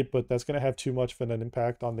revert a save, but that's going to have too much of an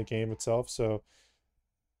impact on the game itself, so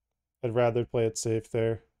I'd rather play it safe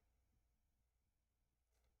there.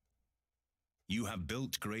 You have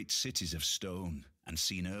built great cities of stone and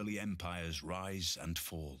seen early empires rise and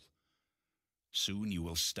fall. Soon you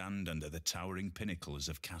will stand under the towering pinnacles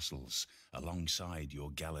of castles alongside your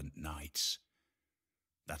gallant knights.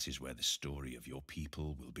 That is where the story of your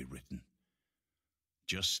people will be written.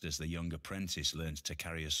 Just as the young apprentice learns to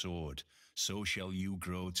carry a sword, so shall you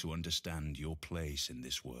grow to understand your place in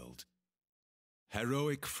this world.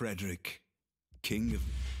 Heroic Frederick, King of...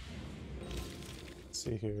 Let's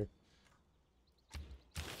see here.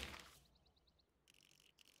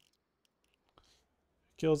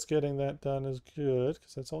 Guild's getting that done is good,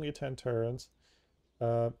 because that's only 10 turns.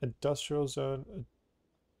 Industrial zone.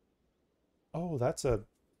 Oh, that's a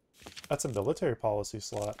military policy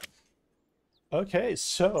slot. Okay,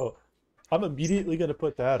 so I'm immediately going to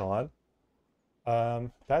put that on.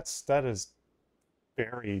 That is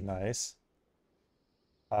very nice.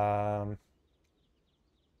 Both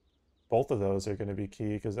of those are going to be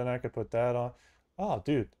key, because then I could put that on. Oh,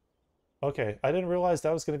 dude. Okay, I didn't realize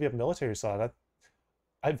that was going to be a military slot.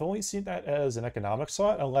 I've only seen that as an economic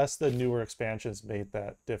slot, unless the newer expansions made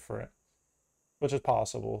that different, which is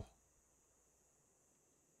possible.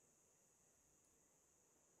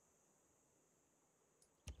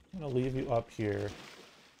 I'm gonna leave you up here.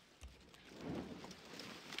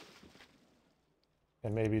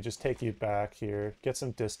 And maybe just take you back here, get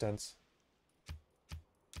some distance.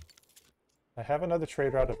 I have another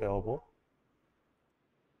trade route available.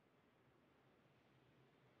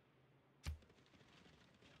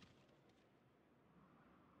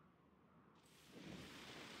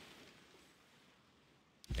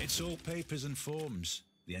 It's all papers and forms.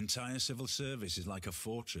 The entire civil service is like a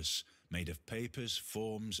fortress made of papers,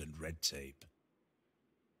 forms, and red tape.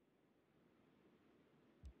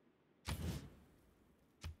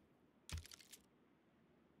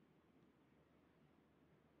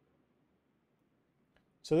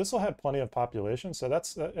 So this will have plenty of population, so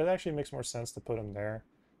it actually makes more sense to put them there.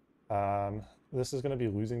 This is going to be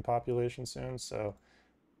losing population soon, so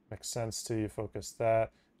makes sense to focus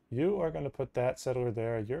that. You are going to put that settler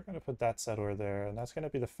there, you're going to put that settler there, and that's going to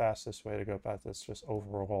be the fastest way to go about this just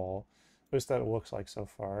overall. At least that it looks like so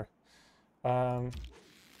far.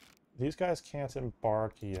 These guys can't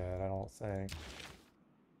embark yet, I don't think.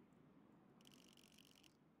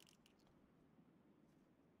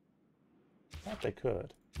 Thought they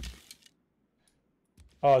could.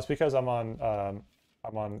 Oh, it's because I'm on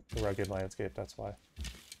the rugged landscape, that's why.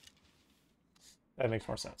 That makes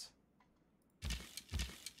more sense.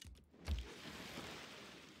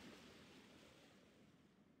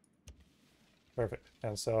 Perfect.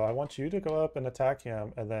 And so I want you to go up and attack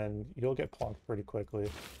him, and then you'll get plunked pretty quickly.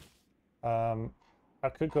 I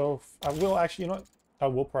could go... I will actually... You know what? I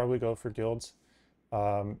will probably go for guilds.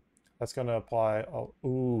 That's going to apply... Oh,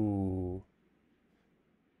 ooh.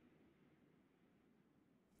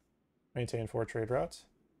 Maintain 4 trade routes.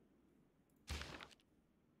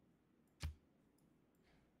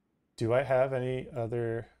 Do I have any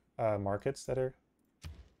other markets that are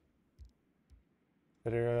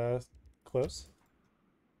close?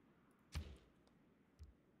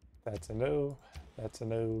 That's a no. That's a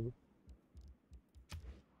no.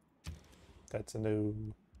 That's a no.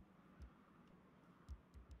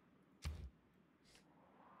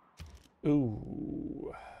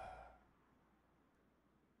 Ooh.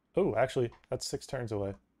 Oh, actually, that's 6 turns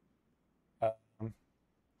away. I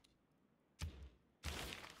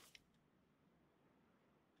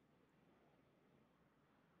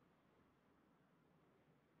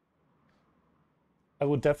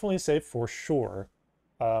would definitely say for sure,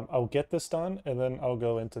 I'll get this done, and then I'll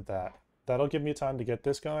go into that. That'll give me time to get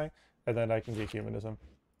this going, and then I can get humanism.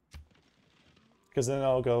 Because then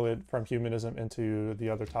I'll go from humanism into the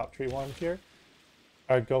other top tree one here.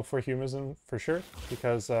 I'd go for humanism for sure,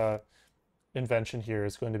 because invention here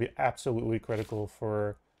is going to be absolutely critical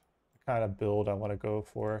for the kind of build I want to go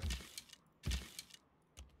for.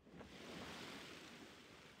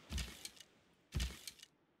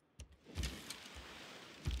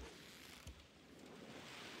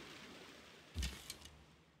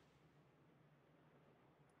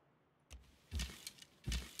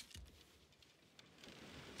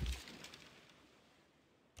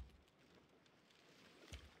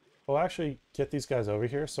 I'll actually get these guys over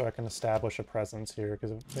here so I can establish a presence here,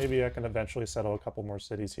 because maybe I can eventually settle a couple more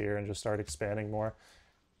cities here and just start expanding more.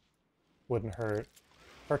 Wouldn't hurt.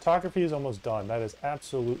 Cartography is almost done. That is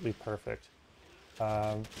absolutely perfect.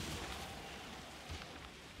 So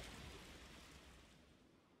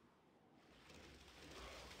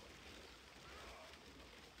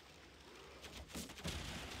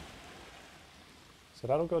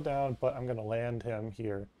that'll go down, but I'm going to land him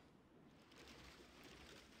here.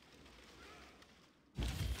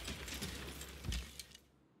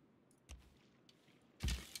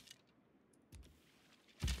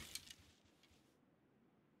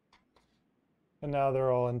 And now they're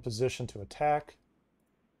all in position to attack.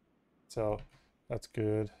 So that's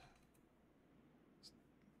good.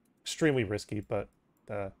 Extremely risky, but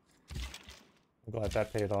I'm glad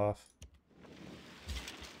that paid off.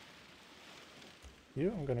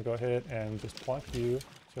 I'm going to go ahead and just plunk you,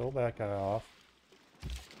 kill that guy off.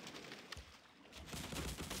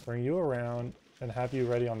 Bring you around and have you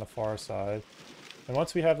ready on the far side. And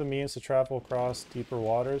once we have the means to travel across deeper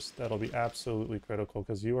waters, that'll be absolutely critical,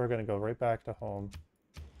 because you are going to go right back to home.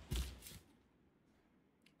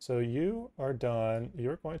 So you are done.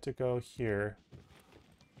 You're going to go here.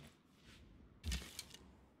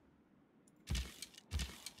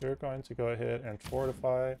 You're going to go ahead and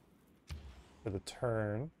fortify for the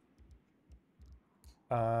turn.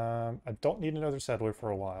 I don't need another settler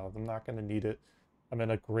for a while. I'm not going to need it. I'm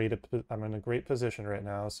in a great position right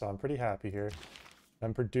now, so I'm pretty happy here.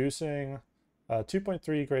 I'm producing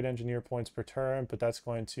 2.3 great engineer points per turn, but that's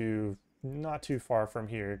going to, not too far from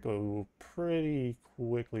here, go pretty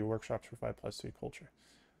quickly. Workshops for 5+3 culture.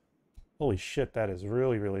 Holy shit, that is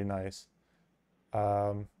really, really nice.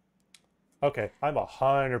 Okay, I'm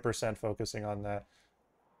 100% focusing on that.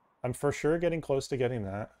 I'm for sure getting close to getting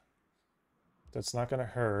that. That's not going to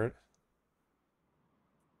hurt.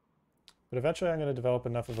 But eventually I'm going to develop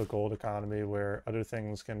enough of a gold economy where other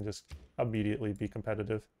things can just immediately be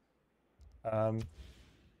competitive. A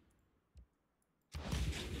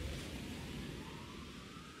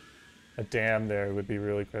dam there would be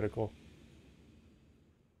really critical.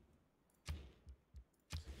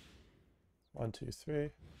 1, 2, 3.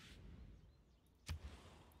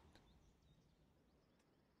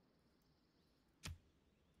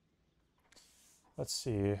 Let's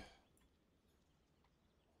see.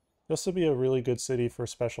 This would be a really good city for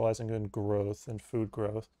specializing in growth and food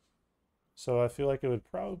growth. So I feel like it would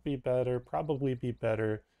probably be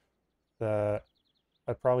better that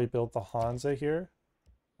I probably built the Hansa here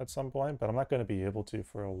at some point, but I'm not going to be able to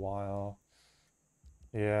for a while.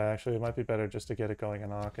 Yeah, actually it might be better just to get it going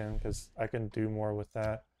in Aachen, because I can do more with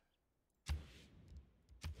that.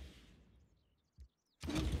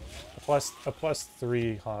 A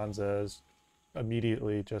 +3 Hansa is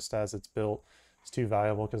immediately, just as it's built, it's too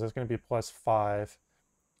valuable because it's going to be +5,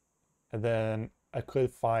 and then I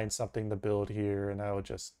could find something to build here, and that'll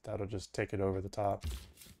just take it over the top.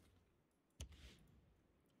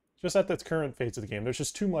 Just at this current phase of the game, there's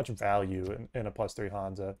just too much value in a +3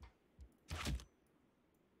 Hansa.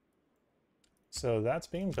 So that's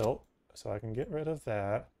being built, so I can get rid of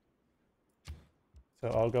that. So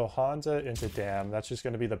I'll go Hansa into Dam. That's just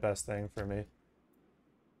going to be the best thing for me.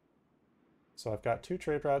 So I've got 2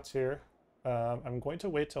 trade routes here. I'm going to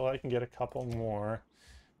wait till I can get a couple more.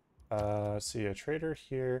 Let's see, a trader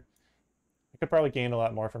here. I could probably gain a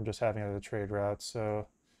lot more from just having a trade route. So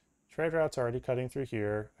trade route's already cutting through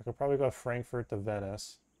here. I could probably go Frankfurt to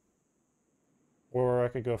Venice. Or I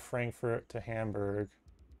could go Frankfurt to Hamburg.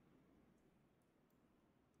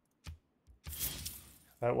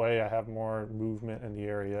 That way I have more movement in the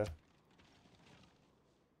area.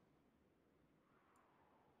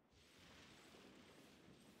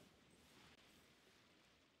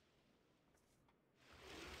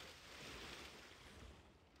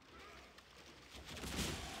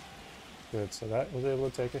 Good, so that was able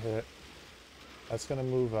to take a hit. That's going to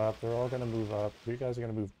move up. They're all going to move up. You guys are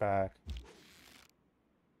going to move back.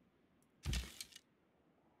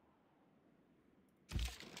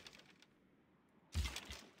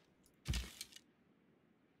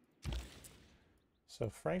 So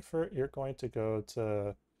Frankfurt, you're going to go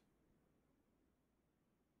to...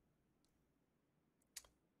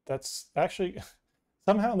 That's actually...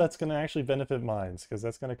 Somehow that's going to actually benefit mines, because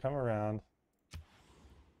that's going to come around.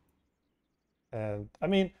 And, I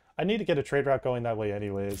mean, I need to get a trade route going that way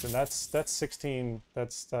anyways, and that's 16,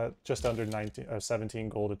 that's just under 19 or 17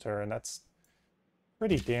 gold a turn. That's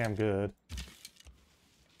pretty damn good.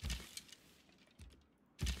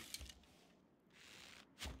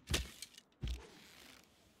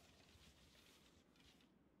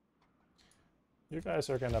 You guys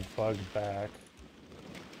are gonna bug back.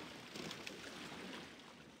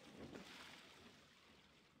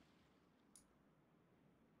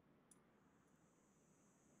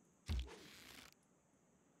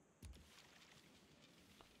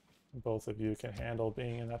 Both of you can handle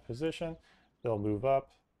being in that position. They'll move up.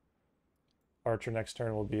 Archer next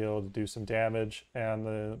turn will be able to do some damage, and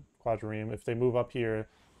the quadrireme, if they move up here,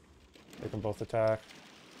 they can both attack.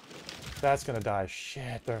 That's gonna die.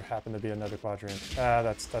 Shit, there happened to be another quadrireme. Ah,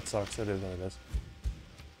 that sucks. It is what it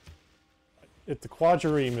is. The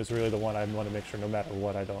quadrireme is really the one I want to make sure no matter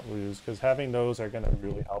what I don't lose, because having those are gonna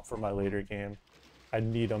really help for my later game. I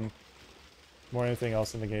need them more than anything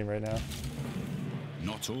else in the game right now.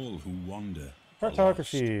 Not all who wander.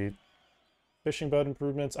 Cartography, fishing boat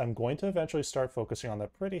improvements. I'm going to eventually start focusing on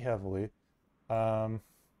that pretty heavily. Now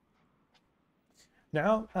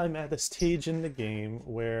I'm at a stage in the game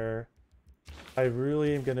where I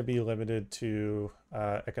really am going to be limited to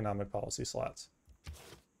economic policy slots.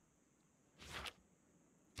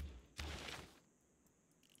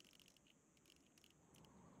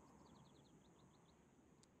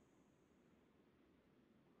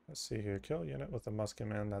 Let's see here, kill unit with a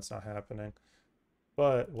musketman, that's not happening.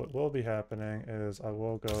 But what will be happening is I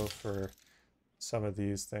will go for some of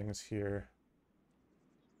these things here.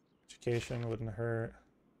 Education wouldn't hurt.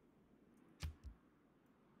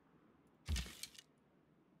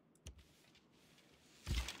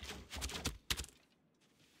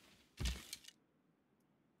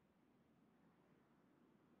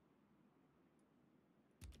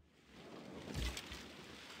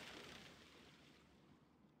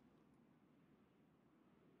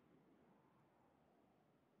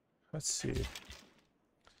 Let's see.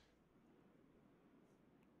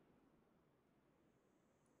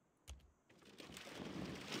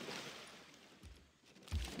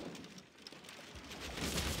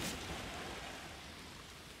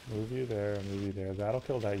 Move you there, move you there. That'll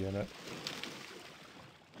kill that unit.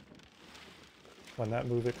 When that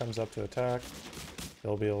move it comes up to attack,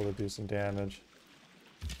 they'll be able to do some damage.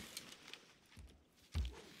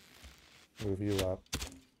 Move you up.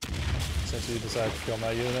 Since you decide to kill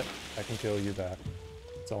my unit, I can kill you back.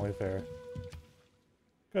 It's only fair.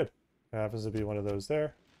 Good. It happens to be one of those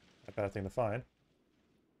there. A bad thing to find.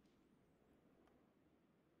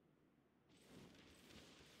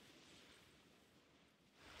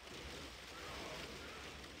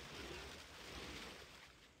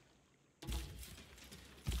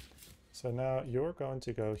 So now you're going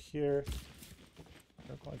to go here.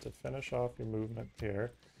 You're going to finish off your movement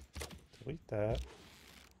here. Delete that.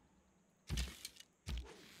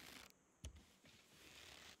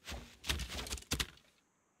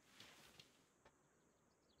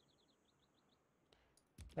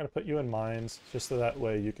 I'm going to put you in mines, just so that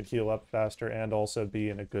way you could heal up faster and also be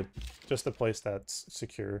in a good, just a place that's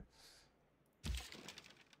secure.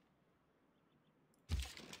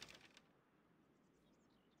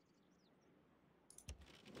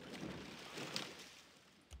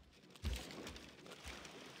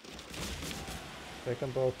 They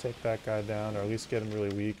can both take that guy down, or at least get him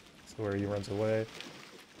really weak, to where he runs away.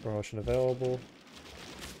 Promotion available.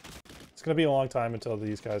 It's going to be a long time until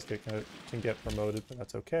these guys can get promoted, but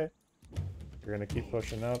that's okay. You're going to keep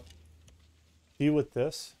pushing up. Deal with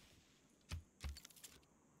this.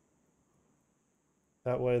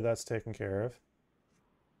 That way that's taken care of.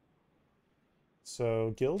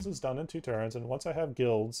 So guilds is done in 2 turns, and once I have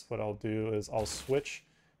guilds, what I'll do is I'll switch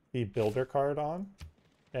the builder card on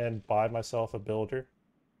and buy myself a builder.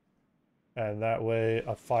 And that way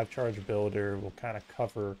a 5-charge builder will kind of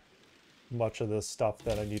cover much of the stuff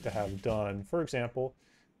that I need to have done. For example,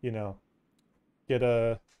 you know, get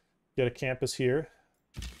a campus here.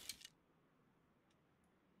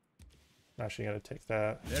 I'm actually going to take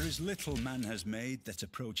that. There is little man has made that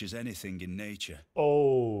approaches anything in nature.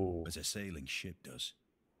 Oh. As a sailing ship does.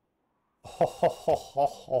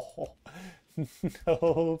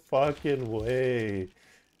 No fucking way.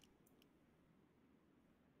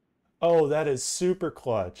 Oh, that is super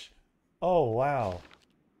clutch. Oh, wow.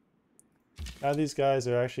 Now these guys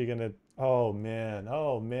are actually gonna... Oh, man.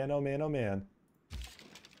 Oh, man, oh, man, oh, man.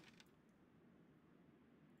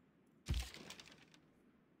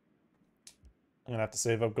 I'm gonna have to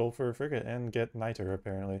save up gold for a frigate and get niter,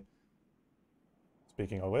 apparently.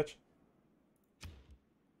 Speaking of which.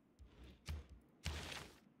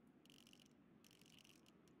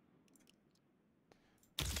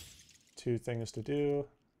 Two things to do.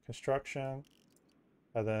 Construction.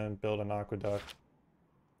 And then build an aqueduct.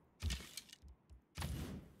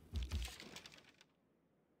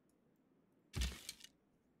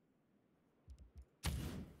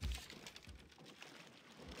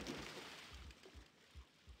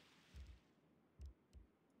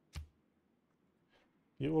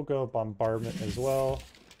 You will go bombardment as well.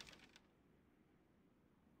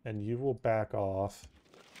 And you will back off.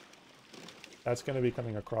 That's going to be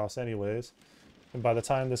coming across anyways. And by the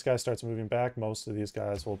time this guy starts moving back, most of these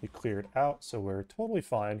guys will be cleared out. So we're totally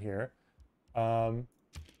fine here. Let's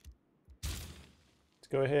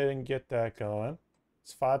go ahead and get that going.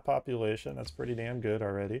 It's 5 population. That's pretty damn good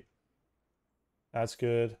already. That's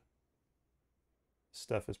good.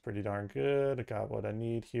 Stuff is pretty darn good. I got what I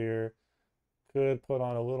need here. Could put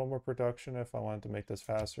on a little more production if I wanted to make this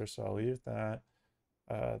faster, so I'll leave that.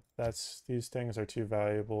 These things are too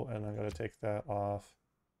valuable, and I'm going to take that off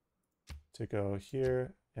to go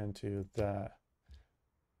here into that.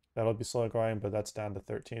 That'll be slow going, but that's down to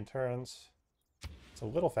 13 turns. It's a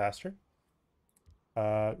little faster.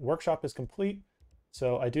 Workshop is complete.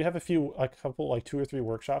 So I do have a couple, like 2 or 3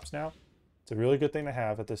 workshops now. It's a really good thing to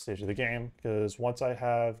have at this stage of the game, because once I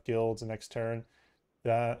have guilds the next turn,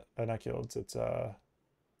 that, not guilds, it's, let's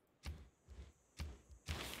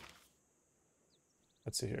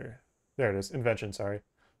see here. There it is, invention, sorry.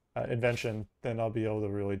 Invention, then I'll be able to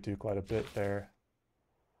really do quite a bit there.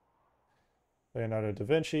 Leonardo da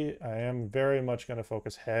Vinci, I am very much going to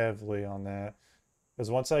focus heavily on that. Because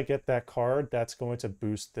once I get that card, that's going to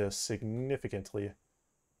boost this significantly.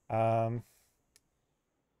 I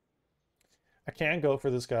can go for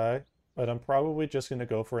this guy, but I'm probably just going to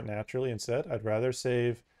go for it naturally instead. I'd rather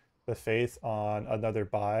save the faith on another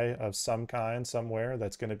buy of some kind somewhere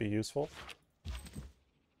that's going to be useful.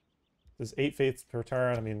 There's 8 faiths per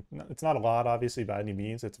turn. I mean, it's not a lot, obviously, by any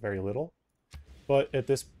means. It's very little. But at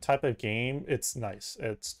this type of game, it's nice.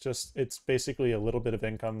 It's basically a little bit of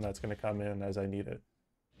income that's going to come in as I need it.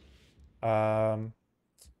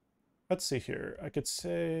 Let's see here. I could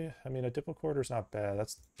say, I mean, a Diplo quarter is not bad.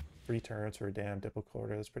 That's 3 turns for a damn Diplo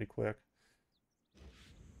quarter. That's pretty quick.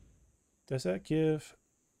 Does that give...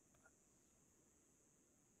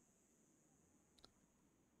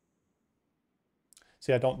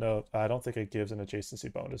 See, I don't know. I don't think it gives an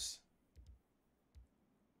adjacency bonus.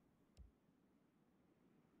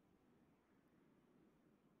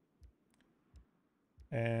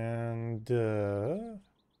 And, I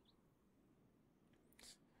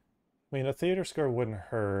mean, a theater score wouldn't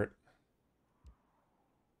hurt.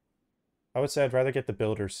 I would say I'd rather get the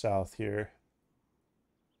builders south here.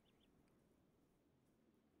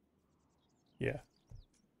 Yeah.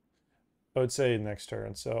 I would say next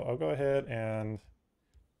turn. So I'll go ahead and...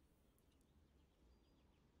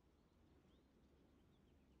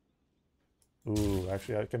 Ooh,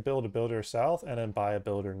 actually I can build a builder south and then buy a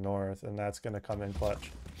builder north, and that's going to come in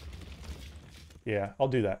clutch. Yeah, I'll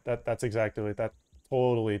do that. That's exactly like that.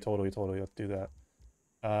 Totally. Let's do that.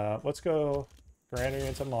 Let's go granary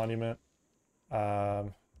into monument.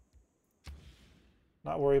 Not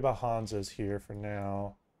worry about Hansas here for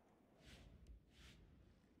now.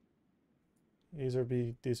 These are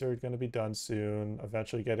going to be done soon.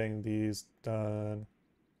 Eventually getting these done.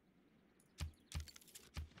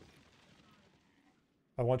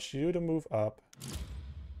 I want you to move up.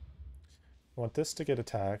 I want this to get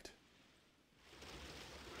attacked.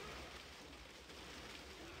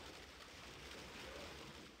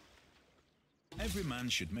 Every man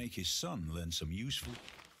should make his son learn some useful...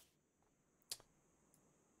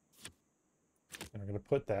 And we're going to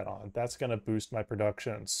put that on. That's going to boost my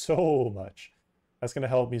production so much. That's going to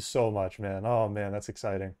help me so much, man. Oh, man, that's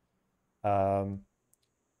exciting. And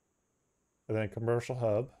then commercial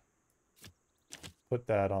hub. Put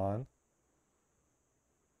that on.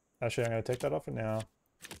 Actually, I'm going to take that off for now.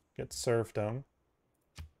 Get serfdom.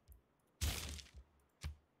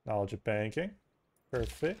 Knowledge of banking.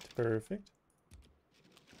 Perfect.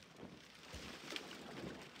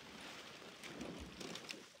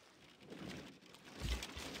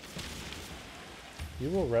 You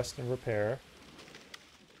will rest and repair.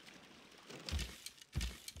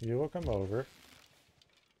 You will come over.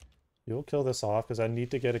 You'll kill this off because I need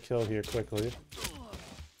to get a kill here quickly.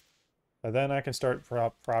 And then I can start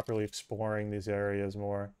properly exploring these areas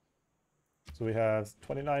more. So we have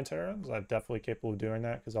 29 Terrans. I'm definitely capable of doing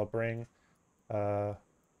that because I'll bring... I'll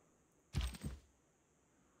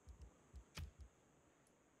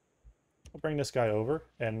bring this guy over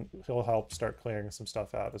and he'll help start clearing some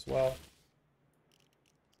stuff out as well.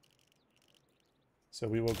 So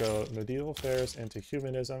we will go medieval affairs into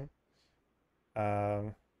humanism.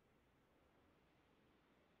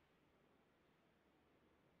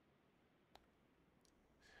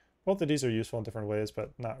 Both of these are useful in different ways,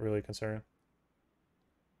 but not really concerned.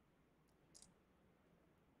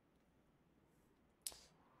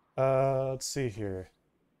 Let's see here.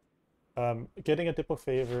 Getting a Diplo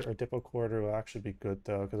favor or Diplo quarter will actually be good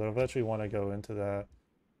though, because I eventually want to go into that.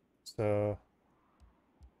 So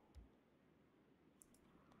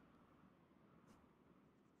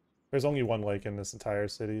there's only one lake in this entire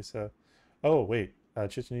city, so... Oh, wait.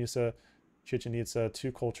 Chichen Itza,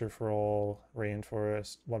 2 culture for all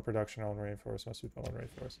rainforest, 1 production on rainforest, must be 1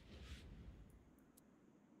 rainforest.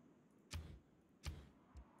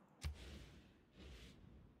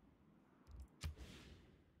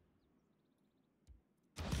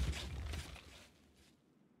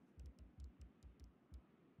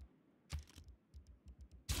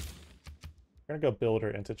 We're gonna go builder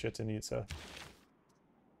into Chichen Itza.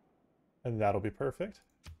 And that'll be perfect.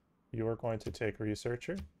 You are going to take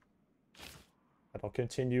researcher. That'll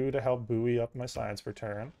continue to help buoy up my science per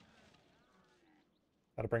turn.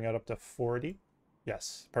 That'll bring it up to 40.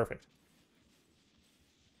 Yes, perfect.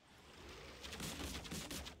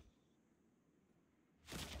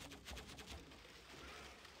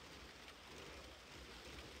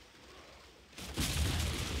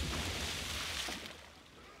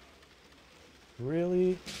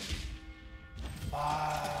 Really?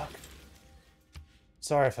 Fuck.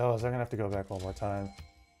 Sorry, fellas, I'm gonna have to go back one more time.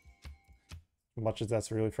 As much as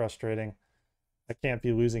that's really frustrating. I can't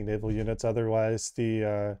be losing naval units, otherwise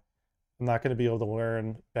I'm not gonna be able to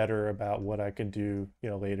learn better about what I can do,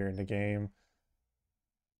 later in the game.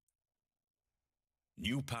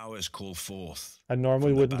 New powers call forth. I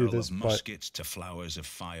normally wouldn't do From the barrel this, of but muskets to flowers of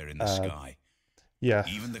fire in the sky. yeah.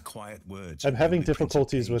 Even the quiet words. I'm of having newly printed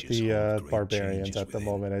difficulties with pages the hold great barbarians changes at the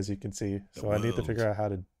within. moment, as you can see. The So I need to world, figure out how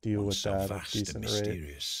to deal once with so that at a vast and decent rate.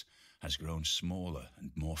 mysterious, has grown smaller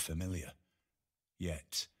and more familiar.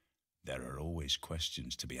 Yet, there are always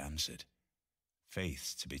questions to be answered,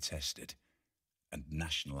 faiths to be tested, and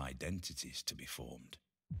national identities to be formed.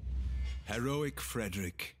 Heroic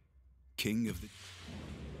Frederick, king of the...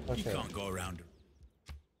 Okay. You can't go around...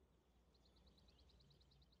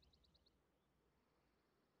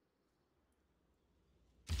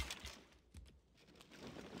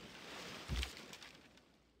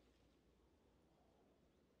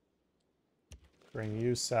 Bring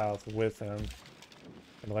you south with him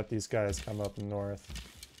and let these guys come up north.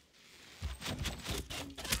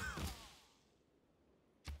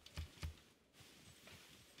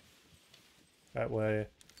 That way,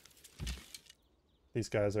 these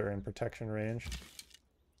guys are in protection range.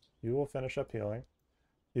 You will finish up healing.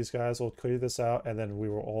 These guys will clear this out, and then we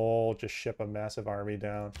will all just ship a massive army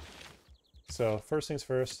down. So first things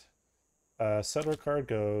first, settler card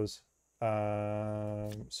goes.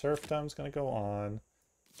 Serfdom's going to go on.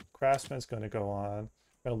 Craftsman's going to go on.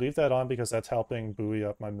 I'm going to leave that on because that's helping buoy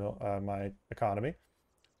up my economy.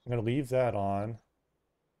 I'm going to leave that on.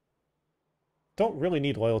 Don't really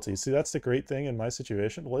need loyalty. See, that's the great thing in my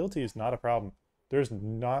situation. Loyalty is not a problem. There's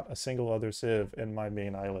not a single other civ in my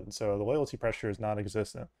main island, so the loyalty pressure is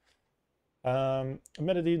non-existent.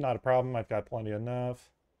 Amenity, not a problem. I've got plenty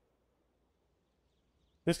enough.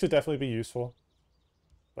 This could definitely be useful,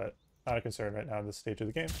 but not a concern right now in this stage of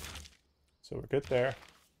the game. So we're good there.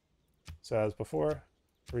 So as before,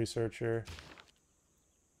 researcher.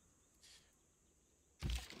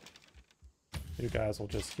 You guys will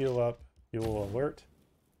just heal up. You will alert.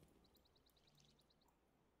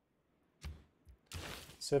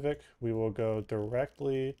 Civic, we will go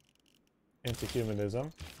directly into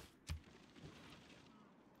humanism.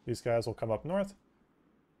 These guys will come up north.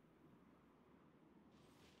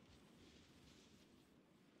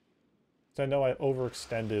 So I know I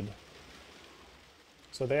overextended.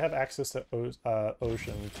 So they have access to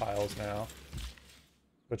ocean tiles now,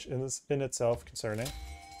 which is in itself concerning.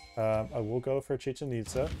 I will go for Chichen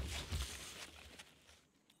Itza.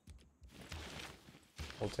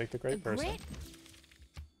 We'll take the great person.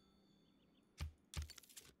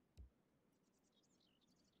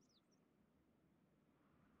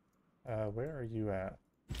 Where are you at?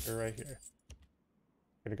 You're right here.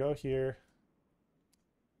 I'm gonna go here.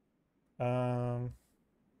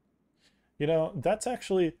 You know, that's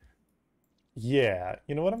actually, yeah.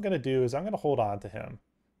 You know what I'm gonna do is I'm gonna hold on to him,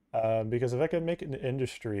 because if I could make an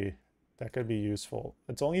industry, that could be useful.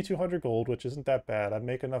 It's only 200 gold, which isn't that bad. I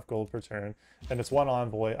make enough gold per turn, and it's one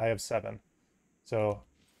envoy. I have 7, so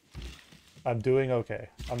I'm doing okay.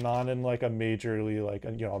 I'm not in like a majorly like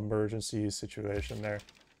you know emergency situation there.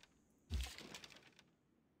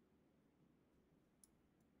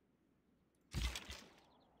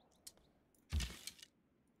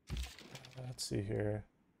 Let's see here.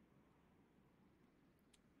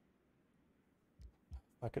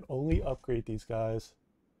 I could only upgrade these guys.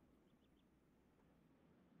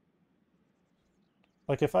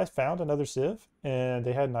 Like if I found another Civ and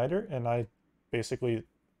they had Niter and I basically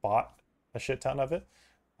bought a shit ton of it,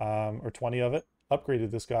 or 20 of it,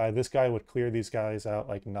 upgraded this guy would clear these guys out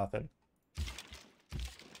like nothing.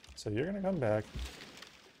 So you're gonna come back.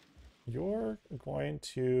 You're going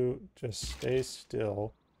to just stay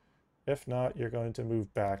still. If not, you're going to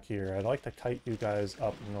move back here. I'd like to kite you guys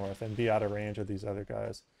up north and be out of range of these other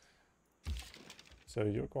guys. So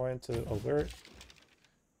you're going to alert.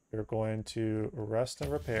 You're going to rest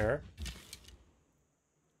and repair.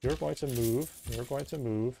 You're going to move. You're going to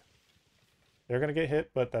move. They're going to get hit,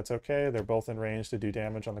 but that's okay. They're both in range to do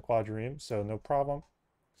damage on the quadrireme, so no problem.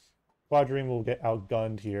 Quadrireme will get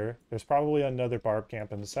outgunned here. There's probably another barb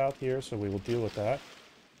camp in the south here, so we will deal with that.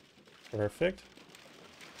 Perfect.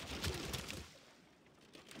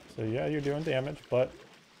 So yeah, you're doing damage, but...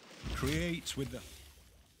 Creates with the...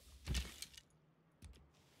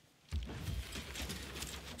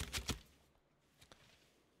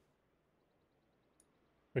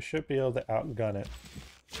 we should be able to outgun it.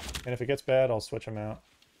 And if it gets bad, I'll switch them out.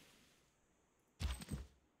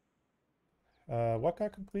 What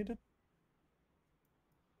got completed?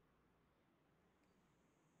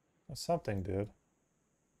 Something did.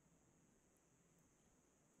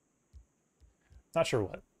 Not sure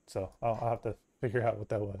what. So I'll have to figure out what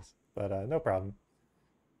that was, but no problem.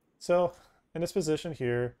 So in this position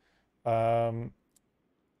here, in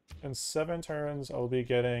 7 turns, I'll be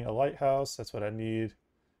getting a lighthouse. That's what I need.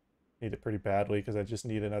 Need it pretty badly because I just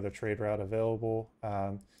need another trade route available.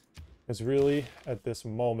 Because really, at this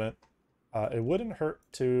moment, it wouldn't hurt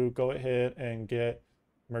to go ahead and get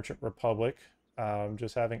Merchant Republic,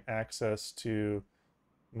 just having access to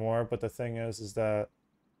more. But the thing is that,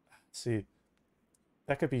 see,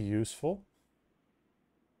 that could be useful.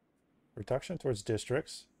 Reduction towards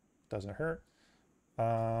districts. Doesn't hurt.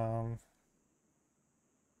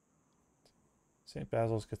 St.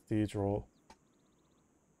 Basil's Cathedral.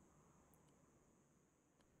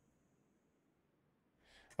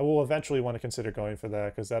 I will eventually want to consider going for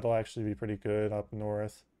that because that'll actually be pretty good up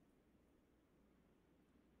north.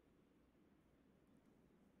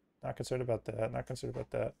 Not concerned about that. Not concerned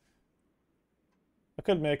about that. I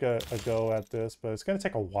could make a go at this, but it's going to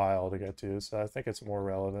take a while to get to, so I think it's more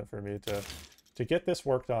relevant for me to get this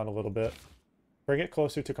worked on a little bit, bring it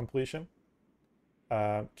closer to completion,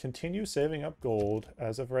 continue saving up gold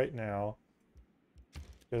as of right now,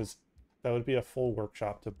 because that would be a full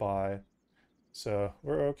workshop to buy, so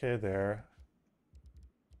we're okay there.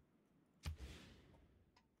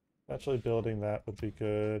 Eventually building that would be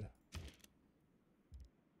good.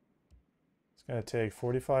 It's going to take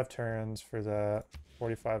 45 turns for that,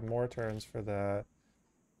 45 more turns for that.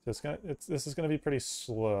 So this is going to be pretty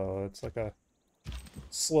slow. It's like a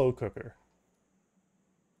slow cooker.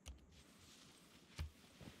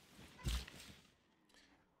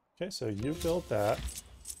 Okay, so you build that.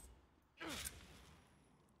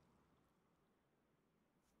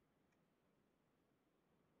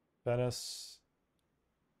 Venice.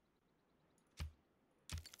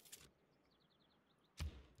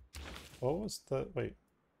 What was the, wait.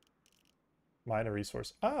 Minor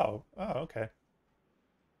resource. Oh, okay.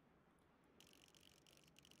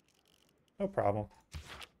 No problem.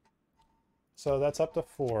 So that's up to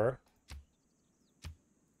 4.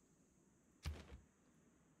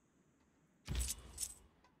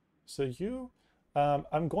 So you,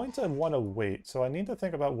 I'm going to want to wait. So I need to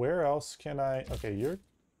think about where else can I, okay, you're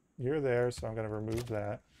there, so I'm going to remove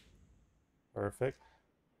that. Perfect.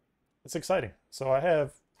 It's exciting. So I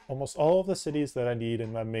have almost all of the cities that I need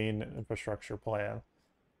in my main infrastructure plan.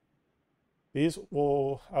 I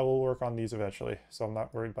will work on these eventually, so I'm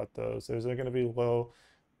not worried about those. There's going to be low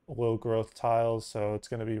growth tiles, so it's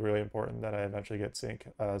going to be really important that I eventually get St.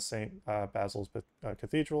 Basil's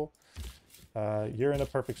Cathedral. You're in a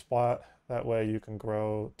perfect spot. That way you can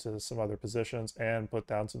grow to some other positions and put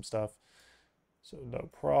down some stuff. So no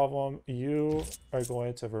problem. You are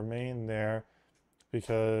going to remain there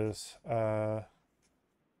because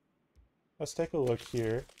let's take a look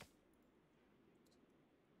here.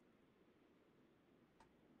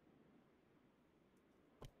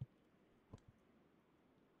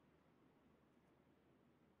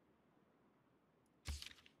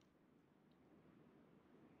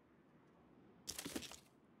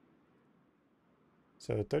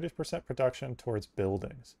 So 30% production towards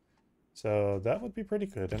buildings. So that would be pretty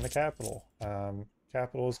good in the capital.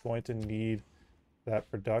 Capital is going to need that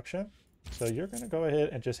production. So you're going to go ahead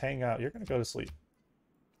and just hang out. You're going to go to sleep.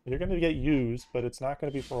 You're going to get used, but it's not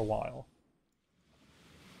going to be for a while.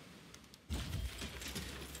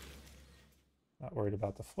 Not worried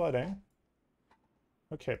about the flooding.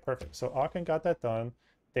 Okay, perfect. So Aachen got that done.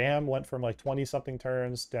 Dam went from like 20-something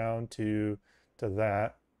turns down to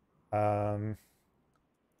that.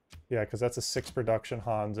 Yeah, because that's a 6 production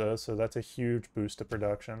Hansa, so that's a huge boost to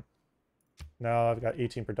production. Now I've got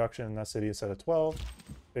 18 production in that city instead of 12.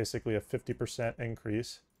 Basically a 50%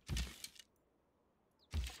 increase.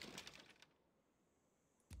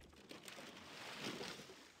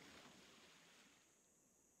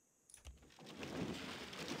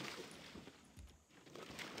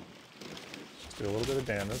 Just do a little bit of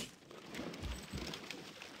damage.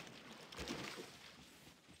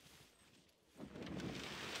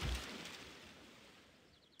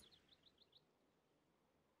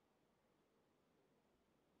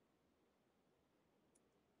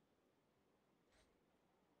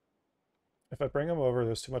 If I bring him over,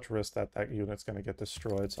 there's too much risk that that unit's going to get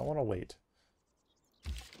destroyed, so I want to wait.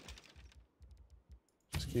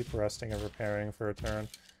 Just keep resting and repairing for a turn.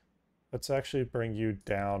 Let's actually bring you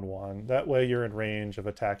down 1. That way you're in range of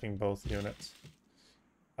attacking both units.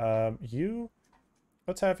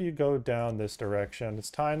 Let's have you go down this direction.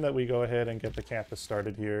 It's time that we go ahead and get the campus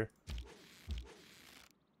started here.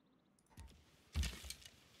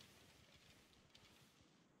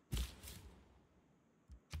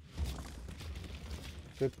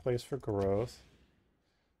 Good place for growth.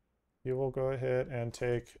 You will go ahead and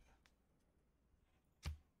take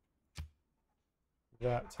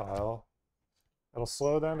that tile. It'll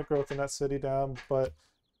slow down the growth in that city down, but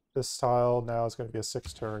this tile now is going to be a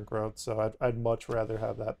 6-turn growth, so I'd much rather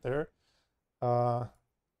have that there.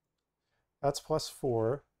 That's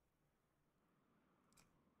 +4.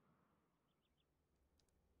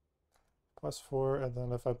 +4, and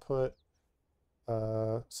then if I put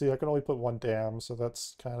see, I can only put 1 dam, so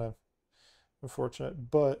that's kind of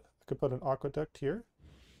unfortunate, but I could put an aqueduct here,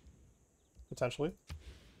 potentially.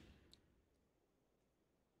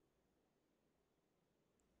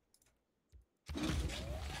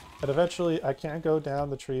 And eventually I can go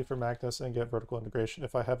down the tree for Magnus and get vertical integration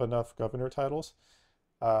if I have enough governor titles.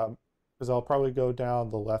 Because I'll probably go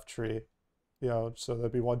down the left tree, you know, so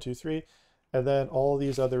that'd be 1, 2, 3. And then all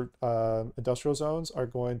these other industrial zones are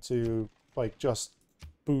going to like just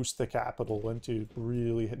boost the capital into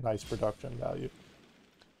really nice production value,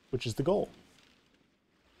 which is the goal.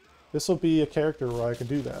 This will be a character where I can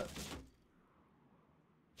do that.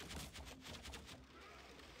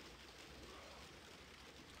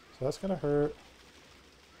 So that's gonna hurt.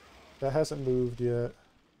 That hasn't moved yet.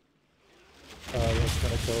 That's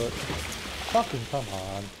gonna kill it. Fucking come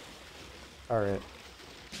on. Alright.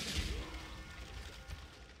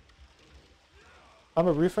 I'm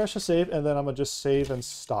gonna refresh the save and then I'm gonna just save and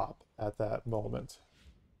stop at that moment.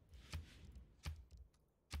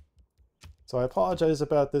 So I apologize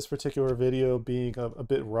about this particular video being a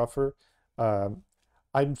bit rougher.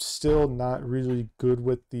 I'm still not really good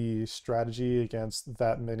with the strategy against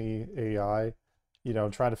that many AI. You know,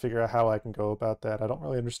 I'm trying to figure out how I can go about that. I don't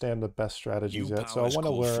really understand the best strategies yet, so I want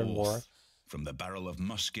to learn more. From the barrel of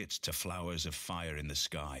muskets to flowers of fire in the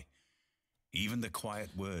sky. Even the quiet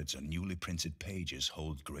words on newly printed pages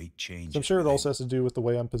hold great change. So I'm sure it also has to do with the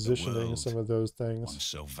way I'm positioning some of those things. Once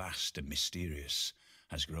so vast and mysterious,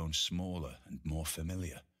 has grown smaller and more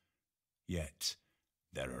familiar. Yet,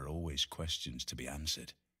 there are always questions to be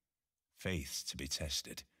answered, faiths to be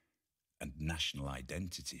tested, and national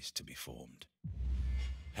identities to be formed.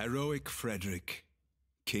 Heroic Frederick,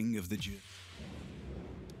 King of the Jews.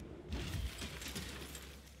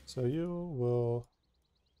 So you will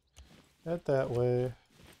head that way.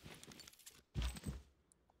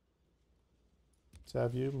 Let's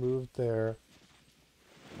have you moved there.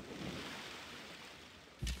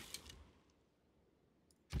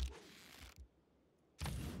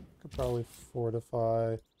 Could probably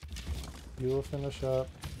fortify. You will finish up.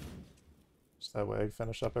 Just that way I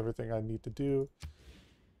finish up everything I need to do.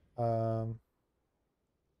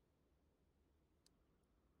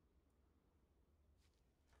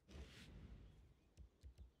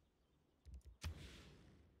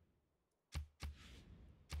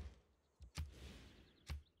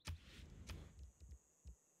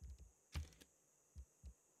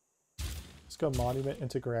 Let's go monument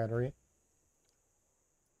into granary.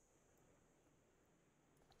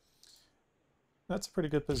 That's a pretty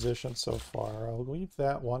good position so far. I'll leave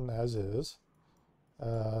that one as is.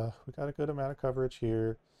 We got a good amount of coverage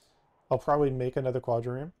here. I'll probably make another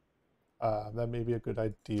quadrireme. That may be a good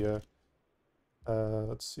idea.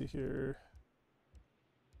 Let's see here.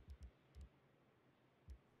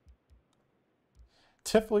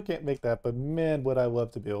 Definitely can't make that, but man, would I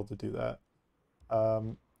love to be able to do that.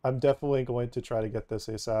 I'm definitely going to try to get this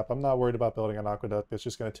ASAP. I'm not worried about building an aqueduct. It's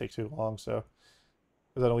just going to take too long, so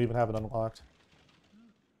because I don't even have it unlocked.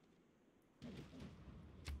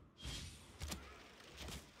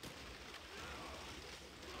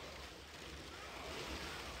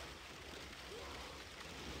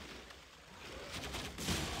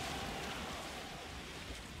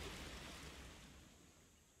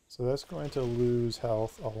 So that's going to lose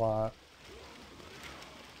health a lot.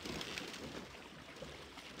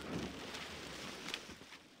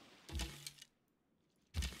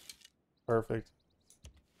 Perfect.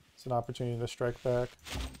 It's an opportunity to strike back.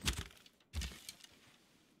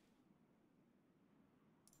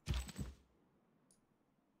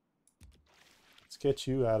 Let's get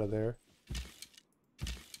you out of there.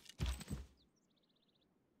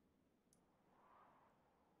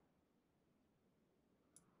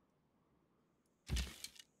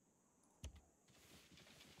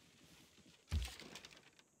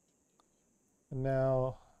 And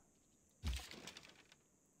now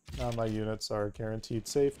my units are guaranteed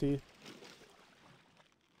safety.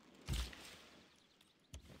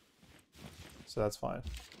 So that's fine.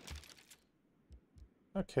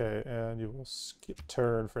 Okay, and you will skip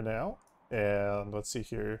turn for now. And let's see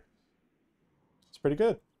here. It's pretty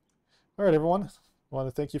good. All right, everyone. I want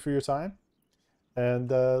to thank you for your time. And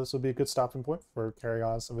this will be a good stopping point for carrying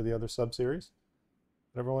on some of the other sub-series.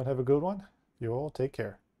 Everyone have a good one. You all take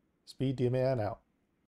care. SpeeDMan out.